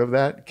part of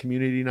that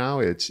community now.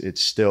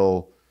 It's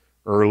still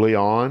early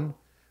on,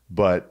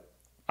 but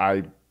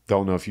I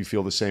don't know if you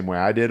feel the same way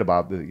I did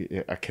about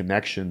a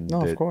connection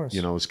that, of course,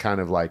 you know, is kind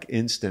of like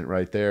instant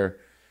right there.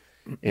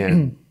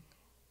 And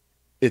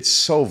it's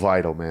so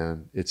vital,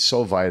 man. It's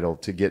so vital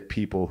to get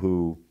people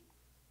who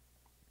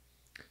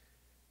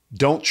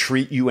don't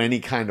treat you any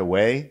kind of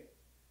way.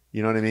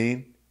 You know what I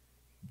mean?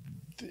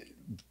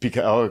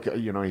 Because, oh,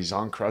 you know, he's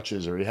on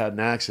crutches or he had an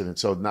accident.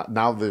 So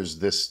now there's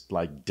this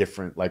like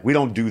different, like we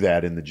don't do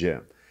that in the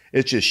gym.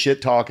 It's just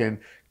shit talking,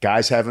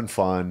 guys having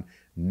fun.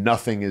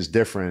 Nothing is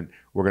different.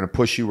 We're going to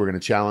push you. We're going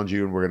to challenge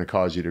you, and we're going to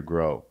cause you to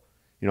grow.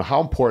 You know,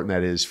 how important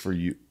that is for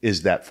you,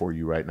 is that for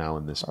you right now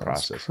in this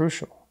process? It's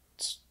crucial.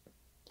 It's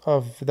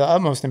of the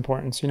utmost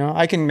importance. You know,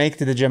 I can make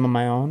to the gym on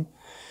my own,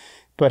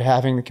 but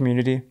having the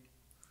community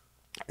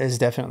is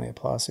definitely a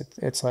plus.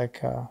 It's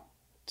like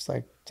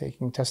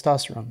taking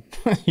testosterone.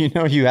 You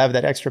know, you have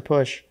that extra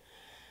push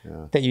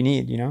that you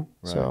need, you know?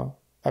 Right. So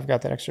I've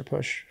got that extra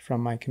push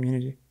from my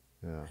community.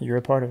 Yeah. You're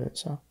a part of it.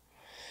 So,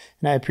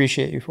 and I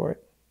appreciate you for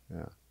it.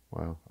 Yeah.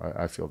 Well,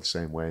 I feel the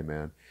same way,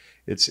 man.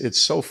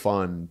 It's so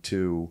fun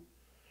to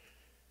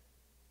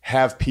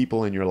have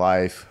people in your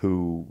life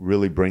who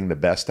really bring the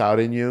best out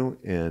in you.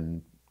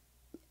 And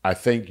I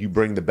think you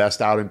bring the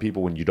best out in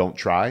people when you don't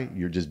try.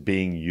 You're just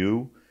being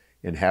you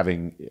and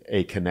having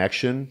a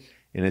connection.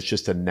 And it's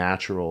just a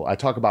natural, I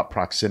talk about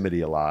proximity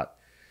a lot.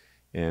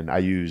 And I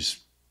use,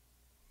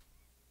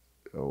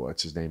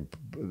 what's his name?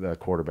 The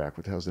quarterback.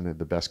 What the hell's the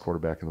best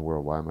quarterback in the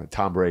world? Why am I?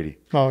 Tom Brady.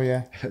 Oh,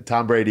 yeah.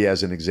 Tom Brady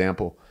as an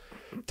example.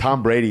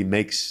 Tom Brady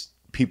makes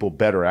people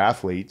better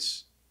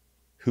athletes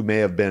who may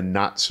have been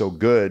not so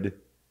good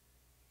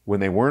when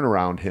they weren't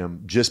around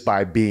him, just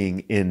by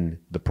being in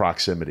the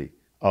proximity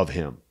of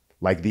him.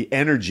 Like the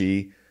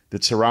energy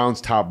that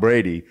surrounds Tom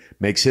Brady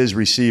makes his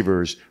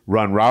receivers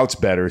run routes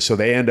better, so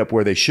they end up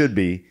where they should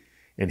be,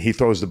 and he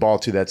throws the ball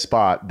to that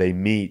spot, they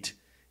meet,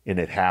 and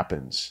it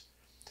happens.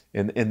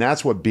 And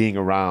that's what being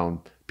around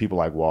people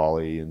like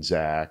Wally and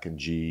Zach and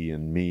G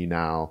and me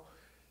now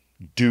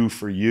do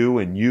for you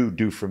and you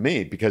do for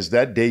me. Because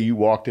that day you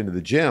walked into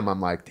the gym,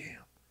 I'm like,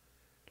 damn,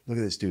 look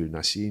at this dude. And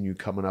I seen you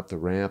coming up the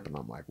ramp, and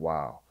I'm like,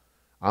 wow,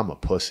 I'm a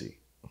pussy.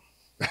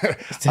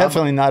 It's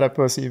definitely not a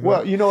pussy. But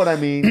well, you know what I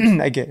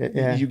mean? I get it.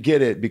 Yeah. You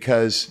get it,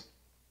 because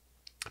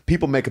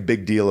people make a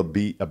big deal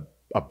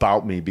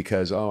about me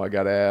because, oh, I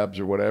got abs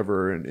or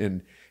whatever.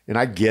 And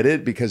I get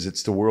it, because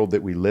it's the world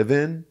that we live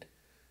in.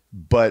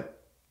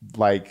 But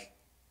like,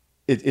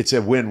 it's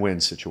a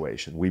win-win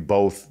situation. We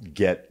both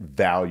get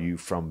value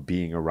from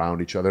being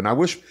around each other. And I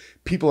wish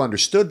people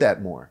understood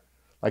that more.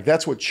 Like,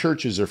 that's what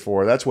churches are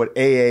for. That's what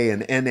AA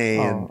and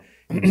NA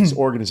and these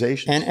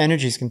organizations. And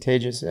energy is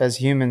contagious. As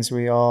humans,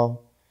 we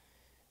all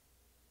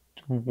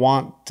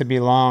want to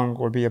belong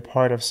or be a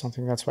part of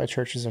something. That's why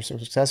churches are so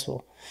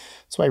successful.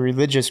 That's why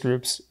religious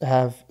groups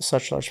have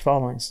such large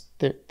followings.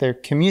 They're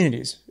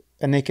communities,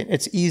 and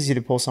it's easy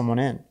to pull someone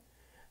in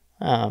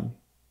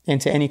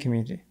into any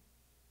community.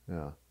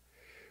 Yeah.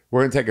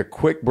 We're going to take a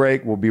quick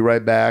break. We'll be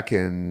right back,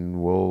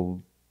 and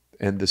we'll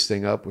end this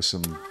thing up with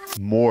some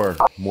more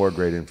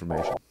great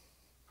information.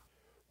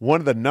 One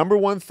of the number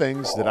one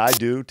things that I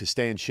do to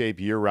stay in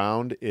shape year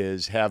round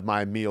is have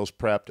my meals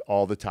prepped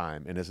all the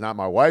time. And it's not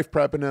my wife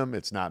prepping them.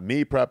 It's not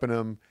me prepping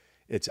them.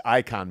 It's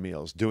Icon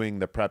Meals doing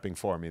the prepping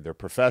for me. They're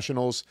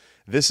professionals.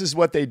 This is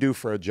what they do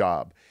for a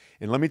job.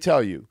 And let me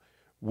tell you,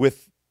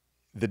 with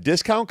the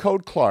discount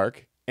code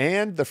Clark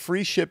and the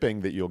free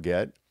shipping that you'll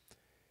get,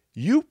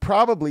 you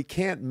probably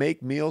can't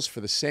make meals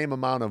for the same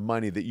amount of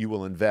money that you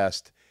will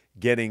invest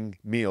getting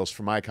meals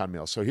from Icon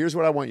Meals. So here's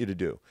what I want you to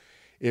do.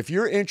 If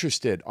you're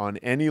interested on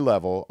any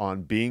level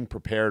on being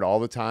prepared all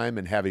the time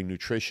and having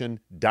nutrition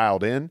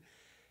dialed in,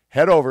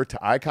 head over to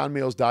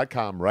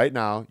iconmeals.com right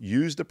now.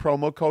 Use the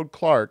promo code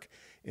Clark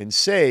and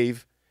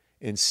save,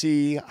 and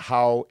see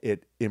how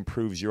it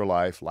improves your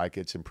life like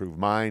it's improved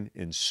mine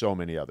and so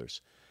many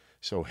others.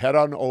 So head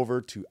on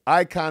over to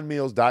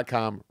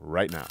iconmeals.com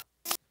right now.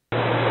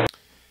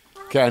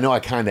 Okay, I know I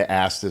kind of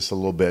asked this a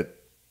little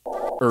bit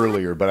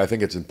earlier, but I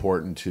think it's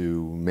important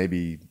to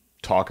maybe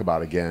talk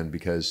about again,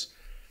 because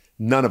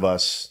none of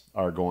us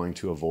are going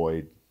to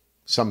avoid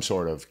some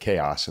sort of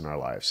chaos in our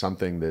life,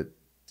 something that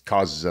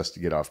causes us to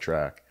get off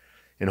track.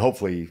 And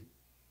hopefully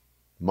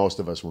most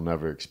of us will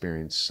never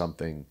experience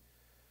something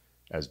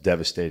as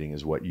devastating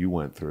as what you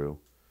went through.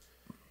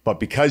 But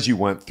because you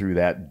went through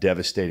that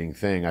devastating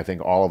thing, I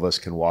think all of us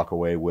can walk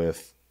away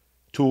with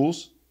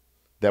tools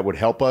that would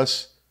help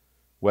us,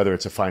 whether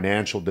it's a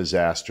financial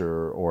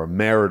disaster or a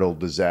marital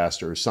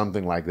disaster or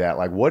something like that.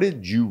 Like, what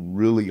did you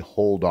really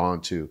hold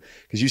on to?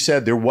 Because you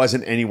said there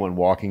wasn't anyone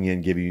walking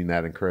in giving you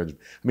that encouragement.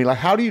 I mean, like,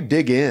 how do you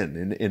dig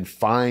in and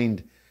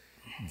find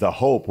the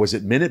hope? Was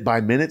it minute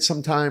by minute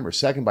sometime or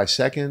second by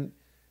second?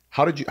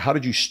 How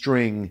did you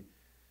string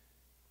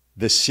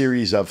this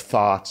series of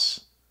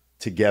thoughts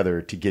together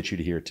to get you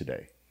to here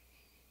today?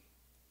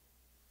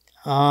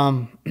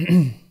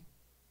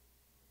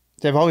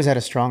 I've always had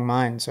a strong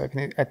mind, so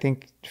I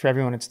think for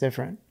everyone it's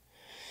different.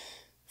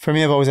 For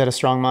me, I've always had a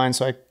strong mind,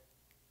 so I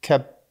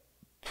kept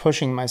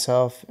pushing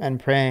myself and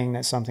praying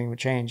that something would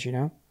change, you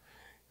know?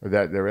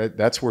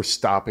 That's where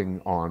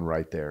stopping on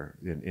right there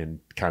in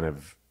kind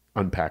of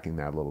unpacking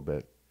that a little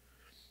bit.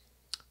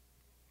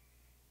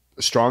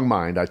 A strong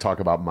mind, I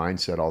talk about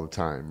mindset all the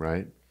time,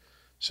 right?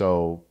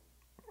 So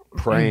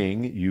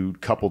praying, you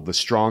coupled the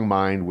strong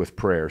mind with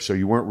prayer. So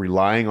you weren't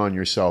relying on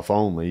yourself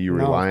only, you were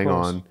relying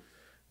on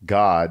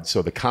God.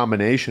 So the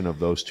combination of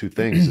those two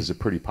things is a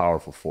pretty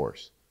powerful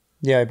force.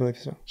 Yeah, I believe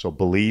so. So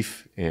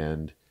belief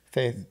and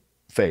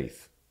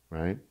faith,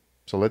 right?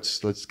 So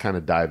let's kind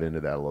of dive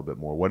into that a little bit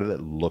more. What did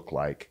it look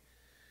like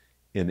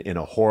in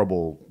a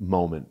horrible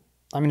moment?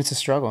 I mean, it's a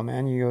struggle,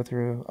 man. You go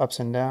through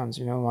ups and downs.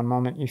 You know, one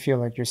moment you feel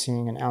like you're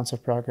seeing an ounce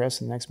of progress,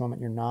 and the next moment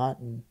you're not,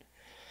 and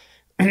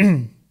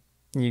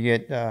you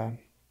get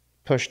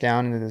pushed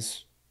down into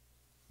this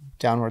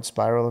downward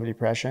spiral of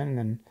depression, and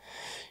then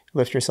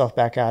lift yourself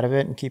back out of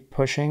it and keep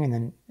pushing. And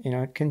then, you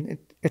know,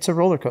 it's a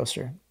roller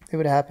coaster. It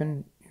would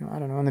happen, you know, I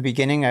don't know. In the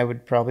beginning, I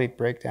would probably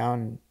break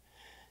down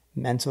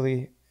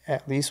mentally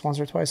at least once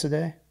or twice a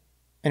day.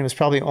 And it was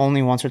probably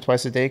only once or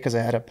twice a day because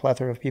I had a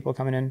plethora of people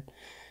coming in.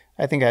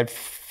 I think I had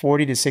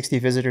 40 to 60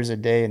 visitors a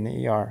day in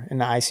the ER, in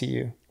the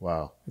ICU.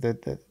 Wow.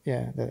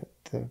 The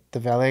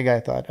valet guy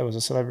thought I was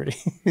a celebrity.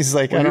 He's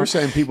like, well, you were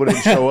saying people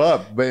didn't show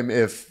up, but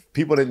if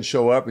people didn't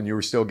show up and you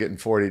were still getting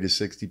 40 to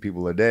 60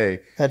 people a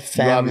day, I had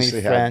family,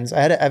 friends.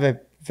 I have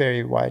a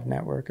very wide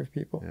network of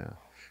people. Yeah.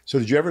 So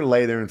did you ever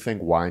lay there and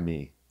think, why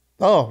me?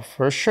 Oh,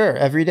 for sure.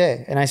 Every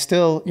day. And I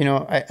still, you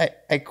know,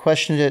 I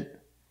questioned it.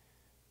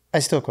 I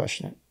still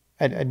question it.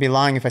 I'd be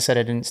lying if I said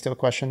I didn't still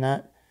question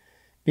that,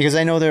 because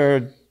I know there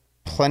are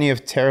plenty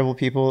of terrible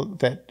people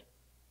that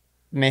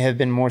may have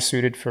been more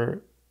suited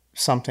for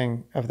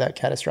something of that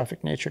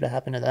catastrophic nature to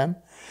happen to them.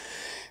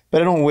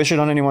 But I don't wish it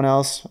on anyone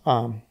else.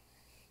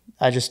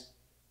 I just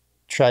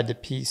tried to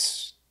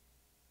piece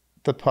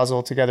the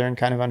puzzle together and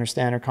kind of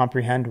understand or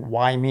comprehend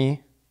why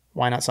me,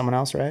 why not someone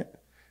else, right?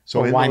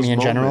 So or why me in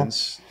general.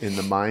 In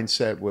the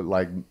mindset with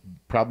like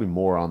probably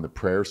more on the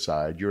prayer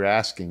side, you're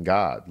asking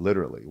God,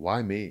 literally,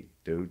 why me,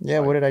 dude? Yeah,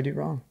 like, what did I do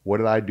wrong? What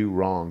did I do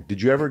wrong?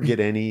 Did you ever get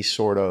any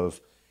sort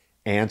of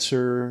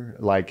answer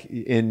like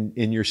in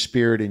your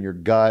spirit, in your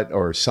gut,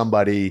 or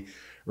somebody,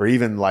 or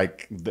even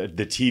like the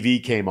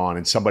TV came on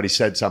and somebody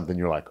said something,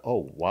 you're like,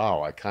 oh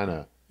wow, I kind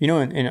of, you know,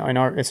 in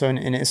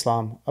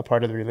Islam, a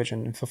part of the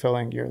religion and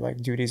fulfilling your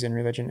like duties in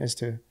religion is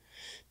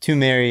to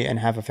marry and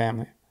have a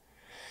family.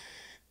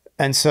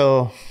 And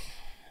so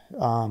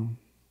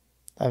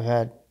I've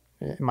had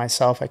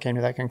myself, I came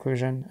to that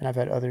conclusion, and I've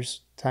had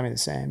others tell me the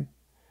same.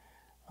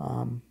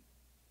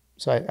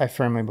 So I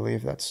firmly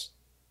believe that's.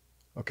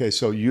 Okay,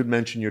 so you'd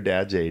mentioned your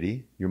dad's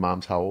 80. Your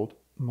mom's how old?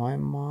 My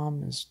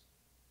mom is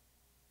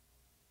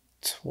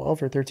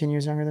 12 or 13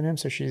 years younger than him,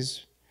 so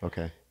she's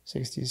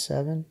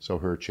 67. So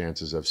her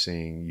chances of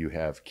seeing you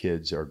have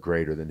kids are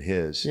greater than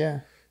his.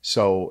 Yeah.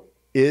 So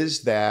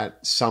is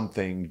that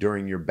something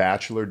during your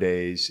bachelor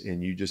days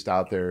and you just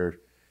out there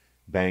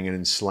banging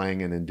and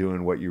slanging and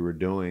doing what you were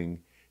doing,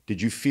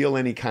 did you feel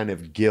any kind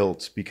of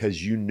guilt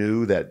because you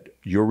knew that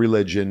your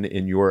religion,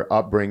 in your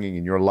upbringing,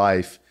 in your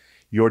life,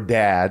 your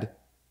dad,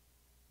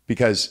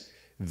 because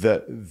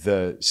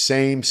the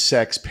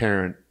same-sex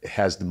parent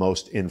has the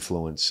most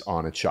influence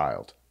on a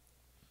child.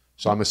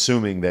 So I'm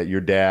assuming that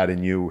your dad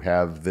and you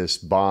have this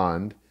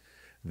bond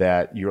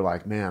that you're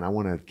like, man, I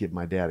want to give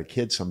my dad a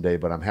kid someday,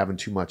 but I'm having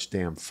too much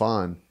damn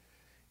fun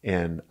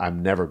and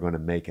I'm never going to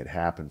make it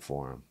happen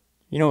for him.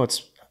 You know,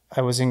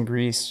 I was in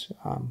Greece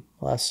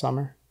last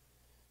summer.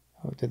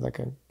 I did like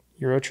a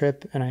Euro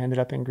trip and I ended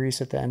up in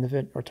Greece at the end of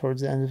it, or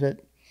towards the end of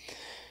it.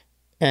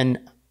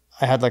 And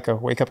I had like a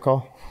wake-up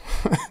call.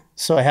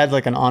 So I had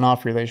like an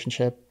on-off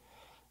relationship,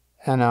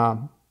 and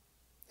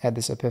had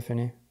this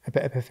epiphany.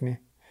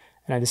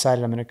 And I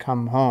decided I'm going to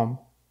come home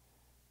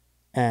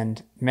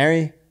and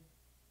marry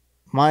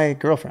my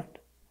girlfriend.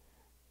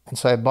 And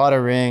so I bought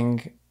a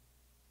ring.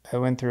 I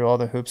went through all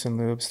the hoops and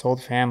loops,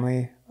 told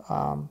family,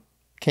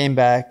 came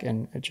back,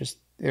 and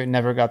it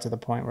never got to the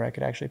point where I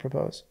could actually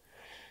propose.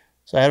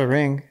 So I had a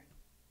ring.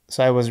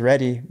 So I was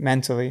ready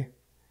mentally.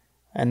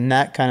 And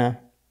that kind of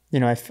you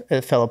know,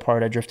 it fell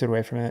apart. I drifted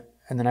away from it.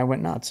 And then I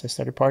went nuts. I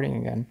started partying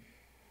again.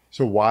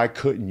 So why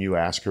couldn't you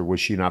ask her,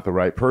 was she not the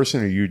right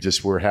person, or you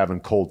just were having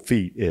cold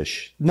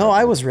feet-ish? No,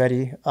 I was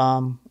ready.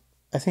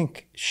 I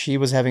think she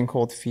was having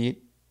cold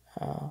feet.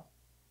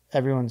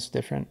 Everyone's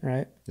different,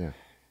 right? Yeah.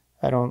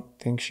 I don't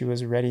think she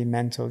was ready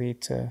mentally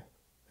to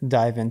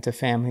dive into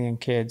family and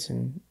kids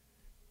and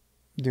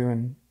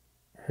doing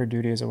her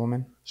duty as a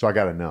woman. So I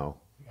got to know,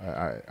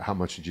 how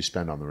much did you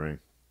spend on the ring?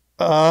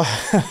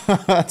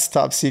 That's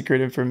top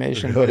secret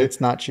information, Really? but it's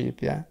not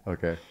cheap. Yeah.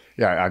 Okay.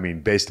 Yeah. I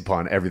mean, based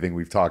upon everything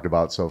we've talked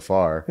about so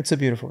far. It's a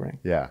beautiful ring.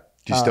 Yeah.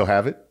 Do you still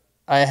have it?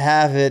 I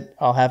have it.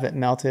 I'll have it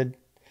melted.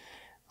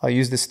 I'll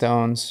use the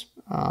stones,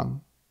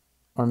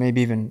 or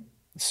maybe even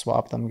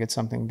swap them, get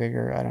something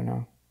bigger. I don't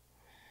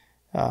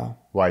know.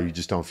 Why, you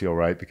just don't feel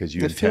right because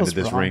you It intended feels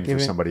this wrong. ring for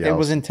somebody else? It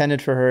was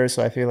intended for her,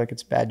 so I feel like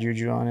it's bad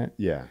juju on it.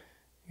 Yeah.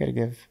 You got to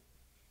give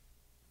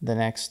the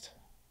next,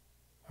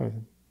 or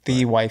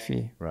the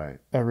wifey, Right.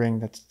 a ring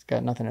that's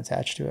got nothing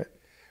attached to it.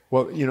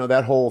 Well, you know,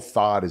 that whole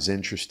thought is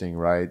interesting,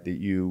 right? That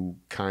you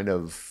kind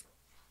of,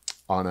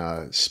 on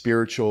a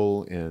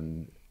spiritual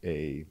and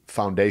a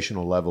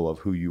foundational level of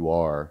who you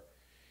are,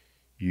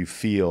 you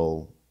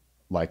feel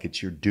like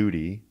it's your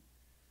duty,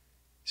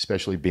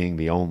 especially being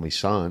the only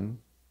son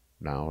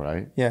now,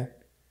 right? Yeah.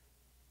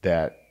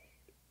 That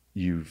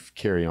you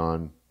carry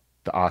on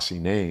the Asi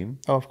name.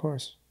 Oh, of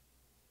course.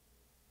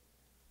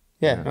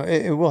 Yeah, no,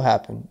 it will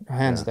happen,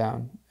 hands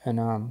down.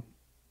 And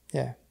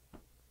yeah.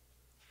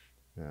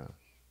 Yeah.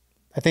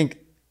 I think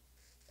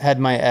had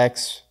my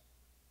ex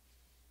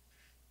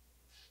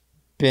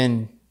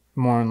been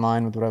more in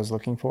line with what I was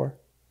looking for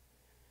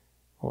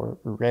or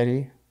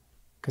ready,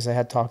 because I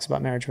had talks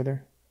about marriage with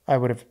her, I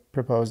would have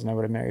proposed and I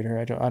would have married her.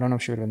 I don't know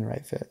if she would have been the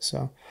right fit.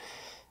 So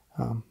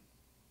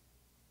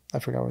I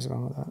forgot where I was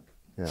going with that.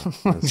 Yeah,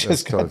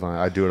 that's totally fine.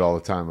 I do it all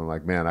the time. I'm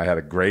like, man, I had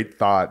a great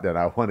thought that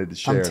I wanted to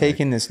share. I'm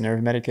taking this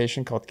nerve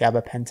medication called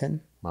gabapentin.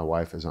 My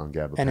wife is on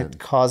gabapentin. And it's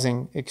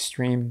causing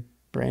extreme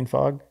brain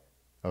fog.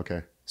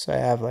 Okay. So I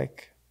have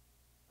like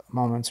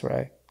moments where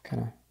I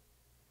kind of...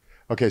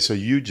 Okay, so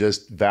you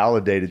just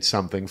validated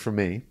something for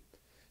me,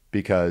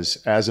 because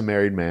as a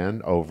married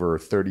man over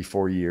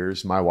 34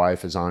 years, my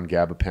wife is on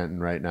gabapentin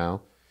right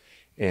now,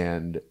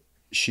 and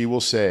she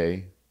will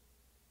say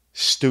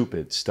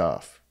stupid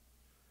stuff.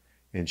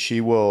 And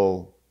she's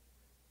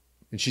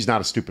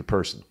not a stupid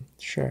person.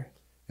 Sure.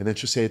 And then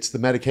she'll say, it's the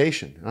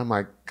medication. And I'm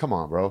like, come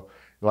on, bro.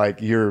 Like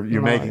you're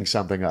making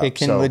something up. It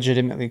can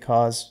legitimately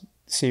cause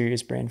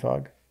serious brain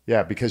fog.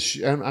 Yeah,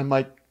 because I'm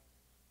like,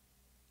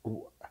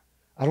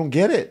 I don't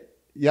get it.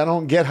 Yeah, I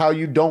don't get how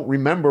you don't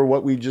remember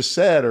what we just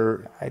said.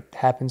 Or it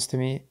happens to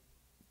me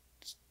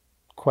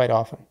quite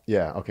often.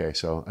 Yeah. Okay.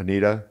 So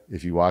Anita,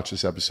 if you watch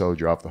this episode,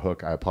 you're off the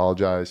hook. I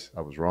apologize.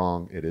 I was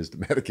wrong. It is the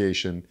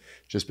medication.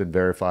 Just been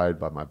verified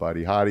by my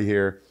buddy Hadi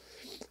here.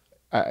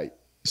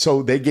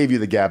 So they gave you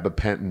the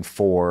gabapentin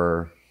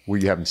for, were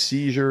you having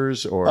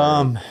seizures or?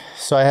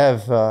 So I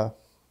have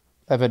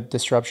a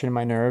disruption in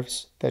my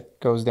nerves that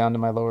goes down to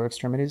my lower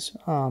extremities.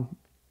 And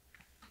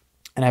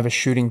I have a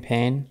shooting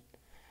pain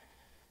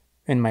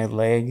in my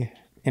leg,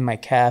 in my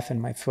calf,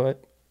 and my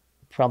foot,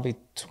 probably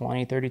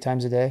 20, 30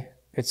 times a day.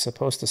 It's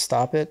supposed to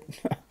stop it.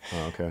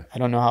 Oh, okay. I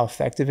don't know how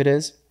effective it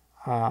is.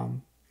 I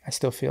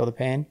still feel the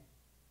pain,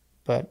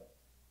 but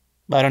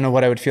I don't know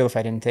what I would feel if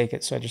I didn't take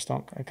it. So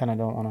I kind of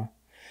don't want to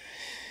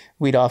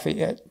weed off it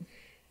yet.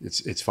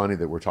 It's funny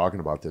that we're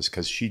talking about this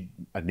because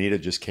Anita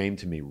just came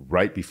to me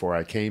right before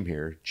I came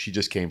here. She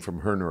just came from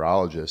her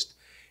neurologist,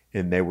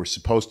 and they were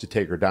supposed to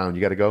take her down.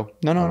 You got to go?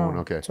 No.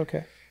 Okay. It's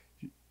okay.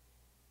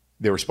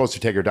 They were supposed to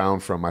take her down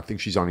from, I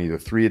think she's on either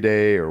 3 a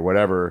day or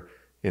whatever.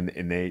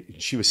 And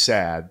she was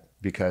sad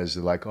because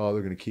they're like, oh,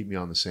 they're going to keep me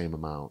on the same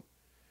amount.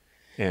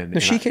 And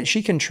she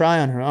can try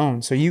on her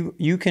own. So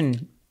you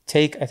can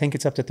take, I think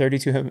it's up to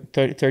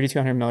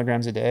 3,200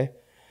 milligrams a day.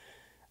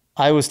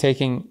 I was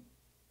taking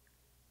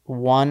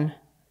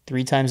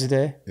 3 times a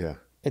day. Yeah.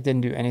 It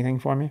didn't do anything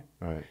for me.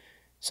 All right.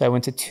 So I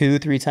went to 2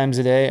 3 times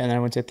a day, and then I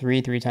went to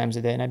 3 times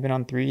a day, and I've been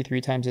on 3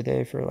 times a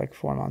day for like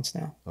 4 months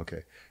now.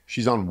 Okay.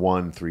 She's on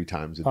 1 3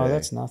 times a day. Oh,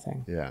 that's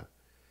nothing. Yeah.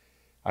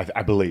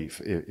 I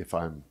believe, if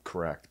I'm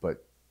correct,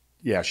 but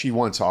yeah, she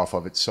wants off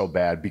of it so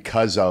bad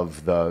because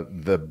of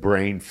the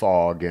brain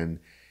fog and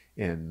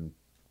you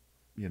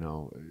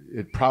know,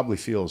 it probably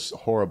feels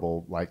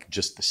horrible, like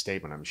just the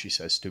statement. I mean, she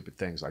says stupid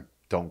things like,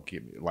 don't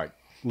give me, like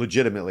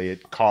legitimately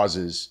it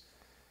causes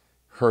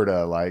her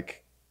to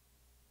like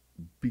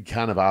be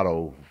kind of out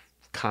of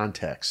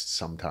context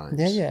sometimes.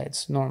 Yeah,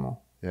 it's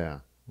normal. Yeah.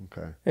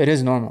 Okay. It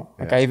is normal.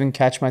 Like Yeah. I even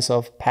catch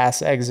myself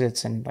pass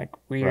exits and like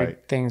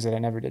weird things that I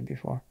never did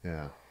before.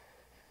 Yeah.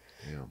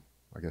 Yeah.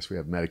 I guess we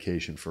have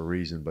medication for a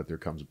reason, but there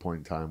comes a point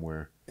in time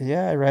where.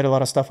 Yeah, I write a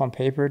lot of stuff on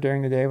paper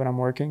during the day when I'm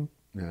working.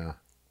 Yeah.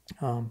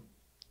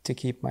 To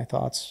keep my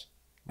thoughts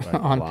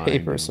on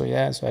paper. So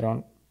I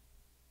don't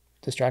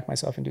distract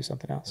myself and do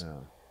something else. Yeah.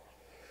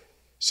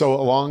 So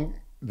along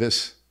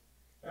this.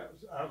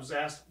 I was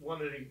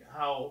wondering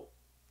how.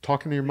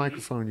 Talking to your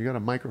microphone. You got a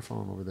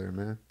microphone over there,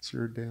 man. It's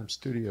your damn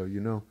studio, you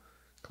know.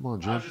 Come on,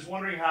 I Jim. was just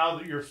wondering how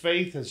your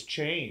faith has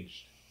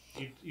changed.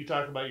 You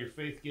talk about your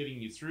faith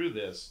getting you through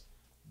this,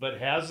 but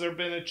has there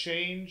been a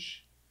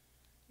change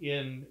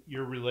in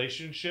your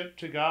relationship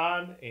to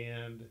God,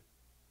 and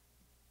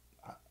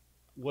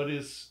what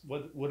does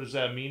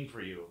that mean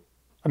for you?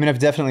 I mean, I've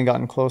definitely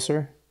gotten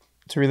closer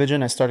to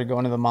religion. I started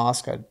going to the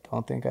mosque. I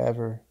don't think I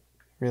ever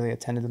really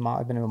attended the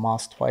mosque. I've been to a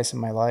mosque twice in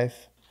my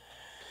life.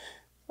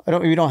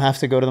 You don't have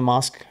to go to the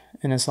mosque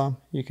in Islam.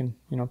 You can,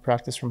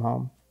 practice from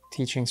home,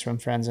 teachings from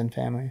friends and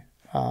family.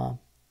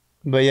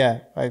 But yeah,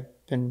 I've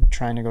been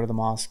trying to go to the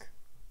mosque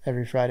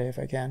every Friday if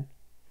I can.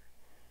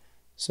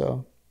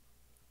 So,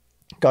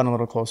 gotten a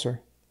little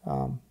closer.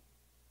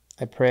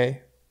 I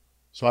pray.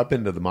 So I've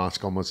been to the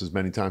mosque almost as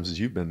many times as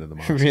you've been to the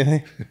mosque.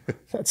 Really?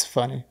 That's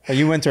funny. Oh,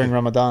 you went during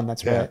Ramadan.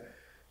 That's Yeah. right.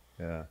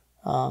 Yeah.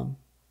 Our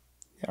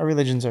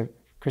religions are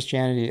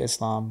Christianity,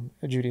 Islam,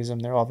 Judaism.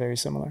 They're all very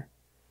similar.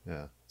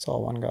 Yeah. It's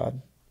all one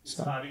God. Is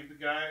So. Hadi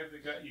the guy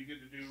that got you get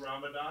to do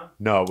Ramadan?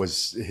 No, it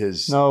was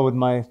his. No,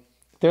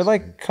 they're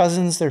like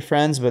cousins. They're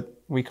friends,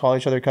 but we call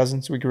each other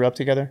cousins. We grew up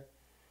together.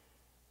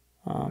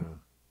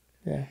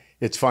 Yeah.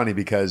 It's funny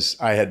because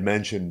I had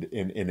mentioned,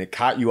 and it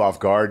caught you off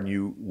guard.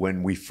 And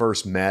when we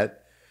first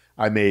met,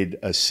 I made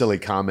a silly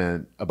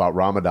comment about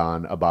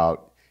Ramadan.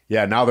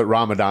 Yeah, now that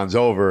Ramadan's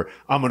over,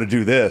 I'm going to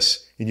do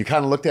this. And you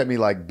kind of looked at me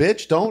like,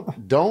 bitch,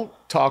 don't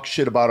talk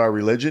shit about our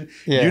religion.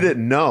 Yeah. You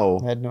didn't know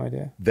I had no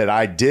idea. that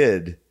I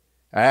did.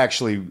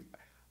 I'm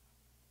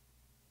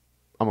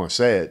going to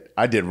say it.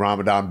 I did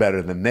Ramadan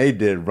better than they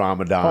did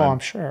Ramadan. Oh, I'm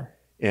sure.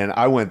 And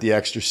I went the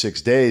extra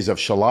 6 days of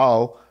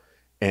Shalal.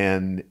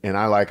 And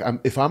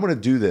if I'm going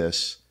to do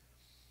this,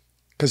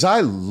 because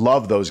I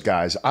love those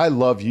guys. I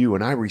love you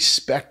and I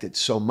respect it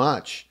so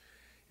much.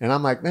 And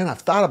I'm like, man,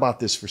 I've thought about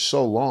this for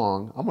so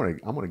long. I'm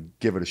gonna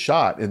give it a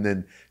shot. And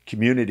then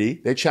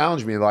community, they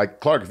challenged me like,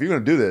 Clark, if you're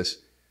gonna do this,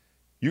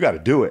 you got to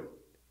do it.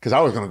 Because I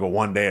was gonna go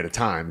one day at a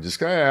time.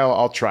 Just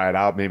I'll try it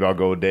out. Maybe I'll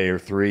go a day or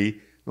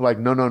three. They're like,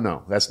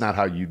 no, that's not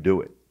how you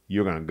do it.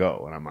 You're gonna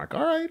go. And I'm like,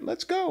 all right,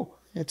 let's go.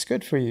 It's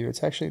good for you.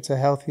 It's a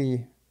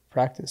healthy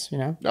practice.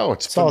 No,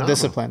 it's all phenomenal.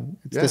 discipline.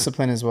 Yeah.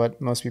 Discipline is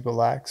what most people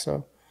lack.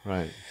 So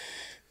Right.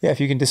 yeah, if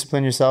you can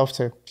discipline yourself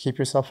to keep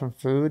yourself from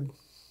food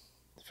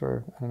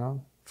for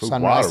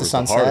sunrise to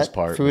sunset,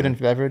 food and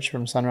beverage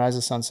from sunrise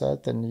to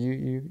sunset, then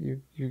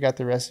you got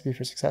the recipe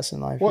for success in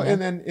life. Well,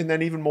 and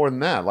then even more than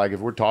that, like if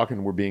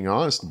we're being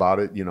honest about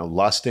it,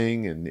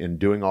 lusting and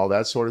doing all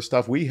that sort of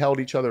stuff, we held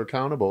each other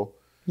accountable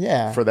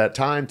for that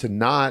time to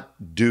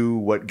not do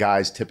what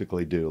guys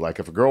typically do. Like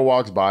if a girl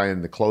walks by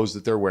and the clothes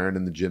that they're wearing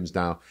in the gyms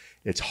now,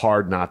 it's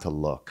hard not to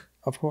look.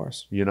 Of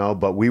course.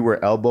 But we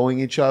were elbowing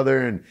each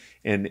other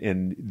and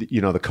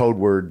the code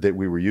word that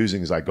we were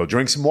using is like, go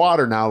drink some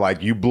water now.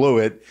 Like you blew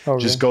it. Oh,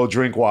 Just really? go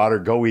drink water,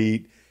 go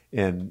eat.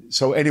 And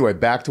so anyway,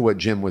 back to what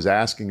Jim was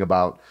asking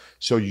about.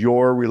 So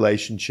your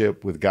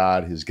relationship with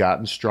God has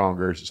gotten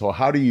stronger. So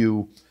how do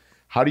you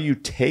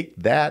take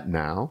that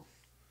now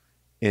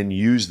and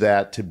use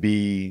that to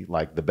be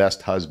like the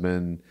best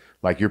husband?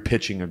 Like you're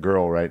pitching a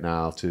girl right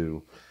now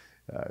to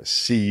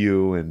see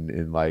you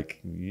and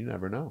like, you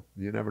never know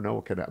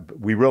what could happen.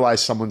 We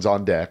realize someone's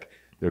on deck.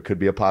 There could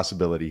be a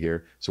possibility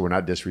here. So we're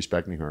not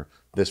disrespecting her.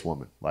 This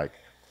woman, like.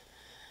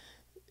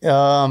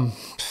 What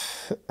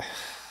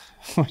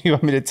do you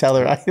want me to tell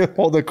her? I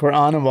hold the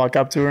Quran and walk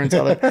up to her and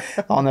tell her,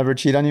 I'll never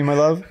cheat on you, my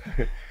love.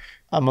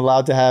 I'm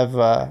allowed to have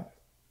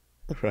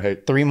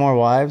Right. 3 more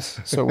wives.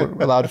 So we're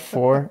allowed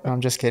 4. No,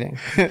 I'm just kidding.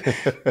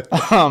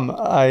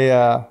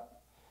 I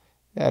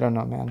don't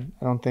know, man.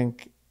 I don't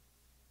think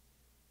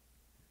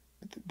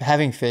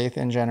having faith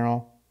in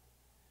general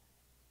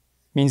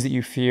means that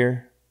you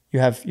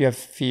have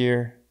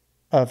fear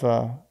of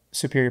a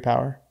superior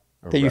power,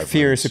 that you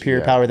fear a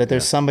superior power, that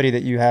there's somebody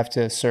that you have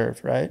to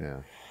serve, right?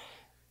 Yeah.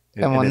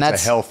 And when it's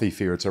that's a healthy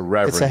fear, it's a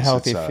reverence. It's a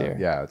healthy fear.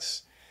 Yeah,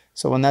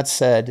 so when that's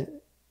said,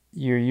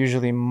 you're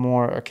usually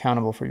more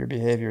accountable for your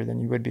behavior than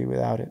you would be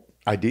without it.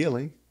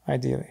 Ideally.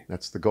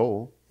 That's the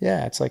goal.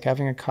 Yeah, it's like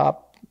having a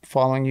cop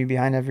following you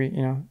behind every,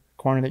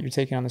 corner that you're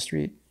taking on the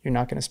street. You're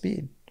not going to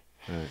speed.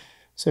 Right.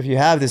 So if you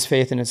have this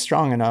faith and it's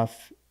strong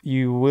enough,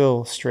 you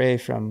will stray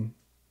from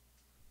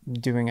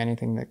doing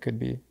anything that could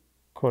be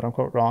quote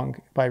unquote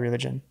wrong by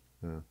religion.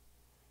 Yeah.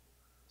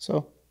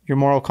 So your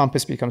moral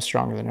compass becomes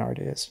stronger than it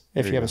already is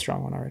if you have a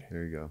strong one already.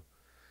 There you go.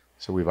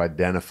 So we've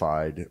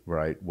identified,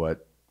 right,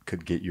 what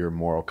could get your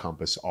moral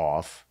compass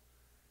off,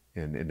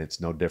 and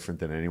it's no different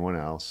than anyone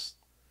else.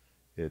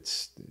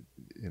 It's,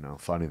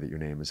 funny that your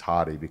name is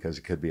Hadi because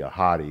it could be a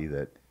hottie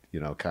that,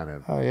 kind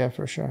of. Oh yeah,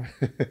 for sure.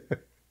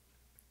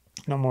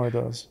 No more of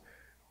those.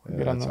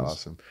 Get on That's those.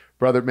 awesome.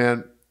 Brother,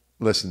 man,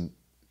 listen,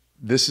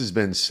 this has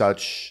been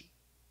such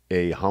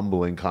a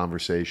humbling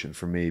conversation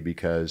for me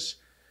because,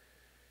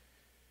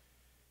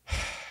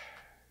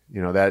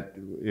 that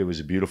it was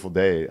a beautiful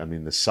day. I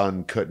mean, the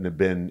sun couldn't have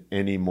been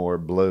any more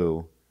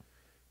blue.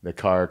 The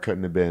car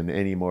couldn't have been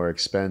any more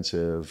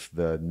expensive.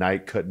 The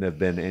night couldn't have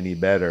been any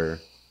better.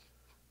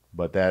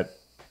 But that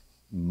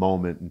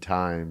moment in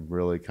time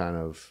really kind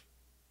of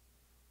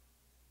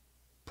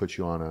puts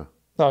you on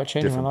Oh, it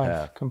changed my different life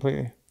path.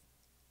 completely.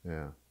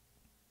 Yeah.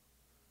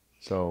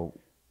 So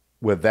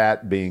with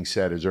that being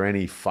said, is there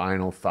any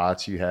final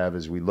thoughts you have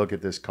as we look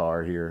at this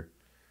car here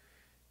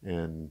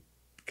and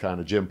kind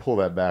of, Jim, pull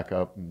that back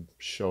up and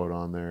show it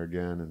on there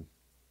again? And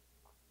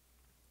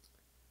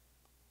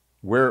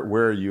where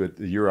are you at?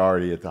 You're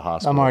already at the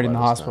hospital. I'm already in by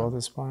the this hospital time. at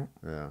this point.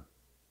 Yeah.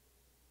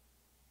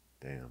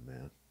 Damn,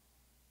 man.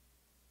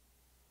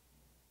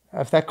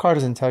 If that car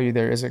doesn't tell you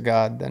there is a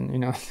God, then, you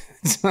know,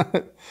 it's not,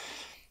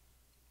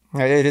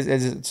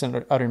 it's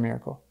an utter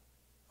miracle.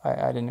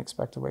 I didn't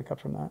expect to wake up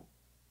from that.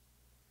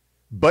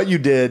 But you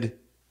did,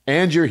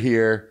 and you're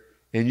here,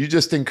 and you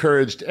just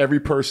encouraged every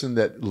person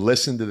that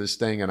listened to this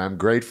thing, and I'm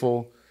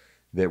grateful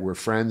that we're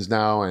friends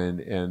now.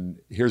 And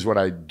here's what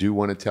I do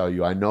want to tell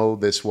you. I know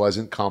this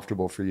wasn't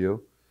comfortable for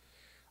you.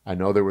 I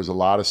know there was a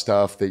lot of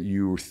stuff that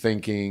you were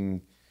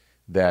thinking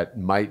that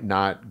might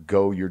not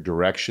go your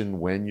direction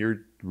when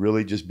you're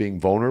really just being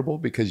vulnerable,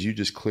 because you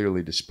just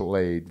clearly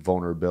displayed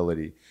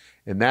vulnerability.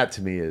 And that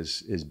to me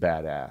is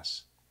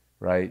badass,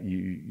 right?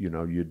 You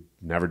know, you'd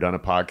never done a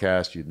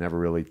podcast. You'd never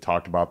really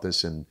talked about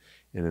this in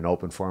an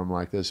open forum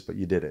like this, but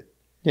you did it.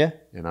 Yeah.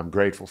 And I'm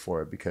grateful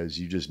for it, because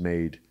you just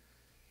made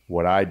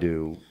what I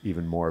do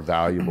even more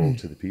valuable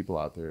to the people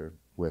out there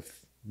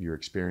with your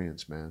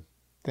experience, man.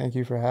 Thank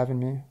you for having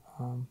me.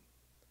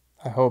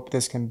 I hope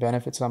this can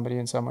benefit somebody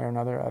in some way or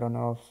another. I don't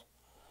know if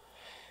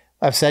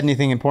I've said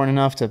anything important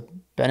enough to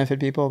benefit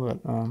people, but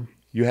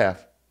you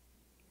have.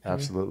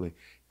 Absolutely.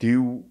 Do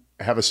you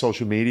have a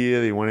social media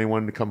that you want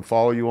anyone to come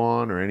follow you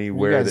on, or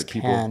anywhere you guys that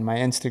people can. My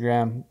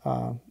Instagram,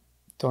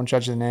 don't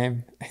judge the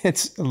name.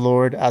 It's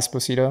Lord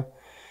Esposito,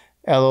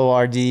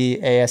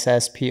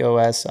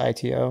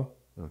 LORDASSPOSITO.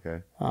 Okay.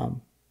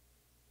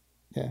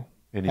 Yeah.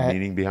 Any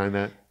meaning behind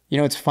that? You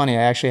know, it's funny.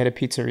 I actually had a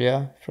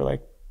pizzeria for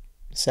like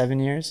 7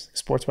 years,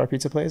 sports bar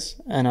pizza place.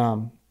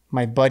 And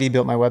my buddy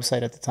built my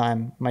website at the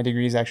time. My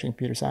degree is actually in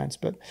computer science.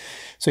 But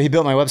so he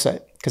built my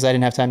website because I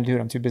didn't have time to do it.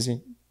 I'm too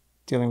busy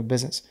dealing with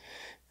business.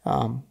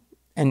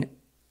 And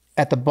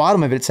at the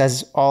bottom of it, it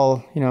says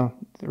all, you know,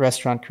 the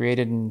restaurant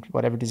created and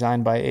whatever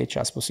designed by H.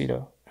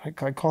 Esposito. I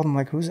called him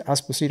like, who's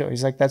Esposito?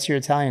 He's like, that's your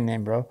Italian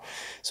name, bro.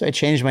 So I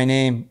changed my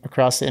name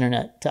across the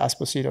internet to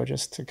Esposito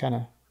just to kind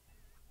of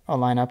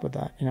align up with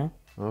that, you know?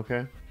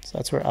 Okay. So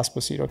that's where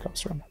Esposito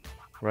comes from.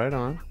 Right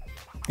on.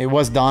 It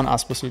was Don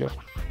Esposito.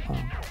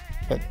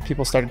 But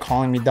people started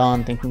calling me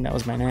Don, thinking that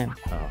was my name.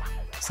 Oh.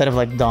 Instead of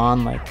like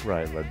Don, like...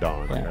 Right,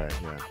 Don. Yeah. Right,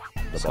 yeah.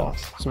 The so,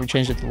 boss. So we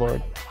changed it to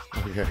Lord.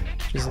 Okay.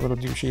 Which is a little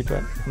douchey,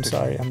 but I'm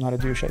sorry. I'm not a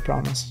douche, I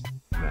promise.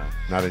 No,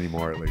 not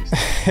anymore at least.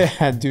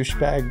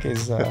 Douchebag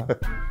is...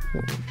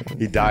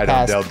 he died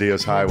on Del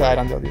Dios Highway. Died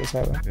on Del Dios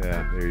Highway.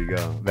 Yeah, there you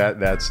go.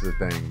 That's the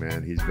thing,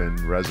 man. He's been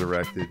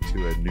resurrected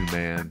to a new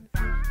man,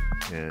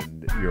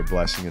 and you're a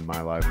blessing in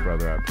my life,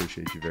 brother. I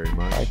appreciate you very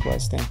much.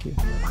 Likewise, thank you.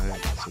 All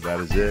right, so that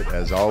is it.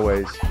 As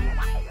always,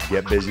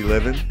 get busy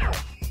living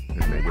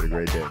and make it a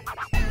great day.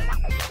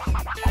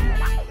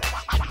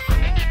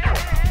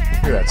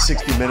 Look at that,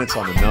 60 minutes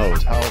on the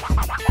nose. How?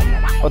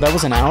 Oh, that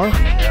was an hour?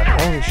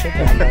 Yeah. Holy shit,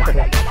 that went by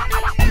quick.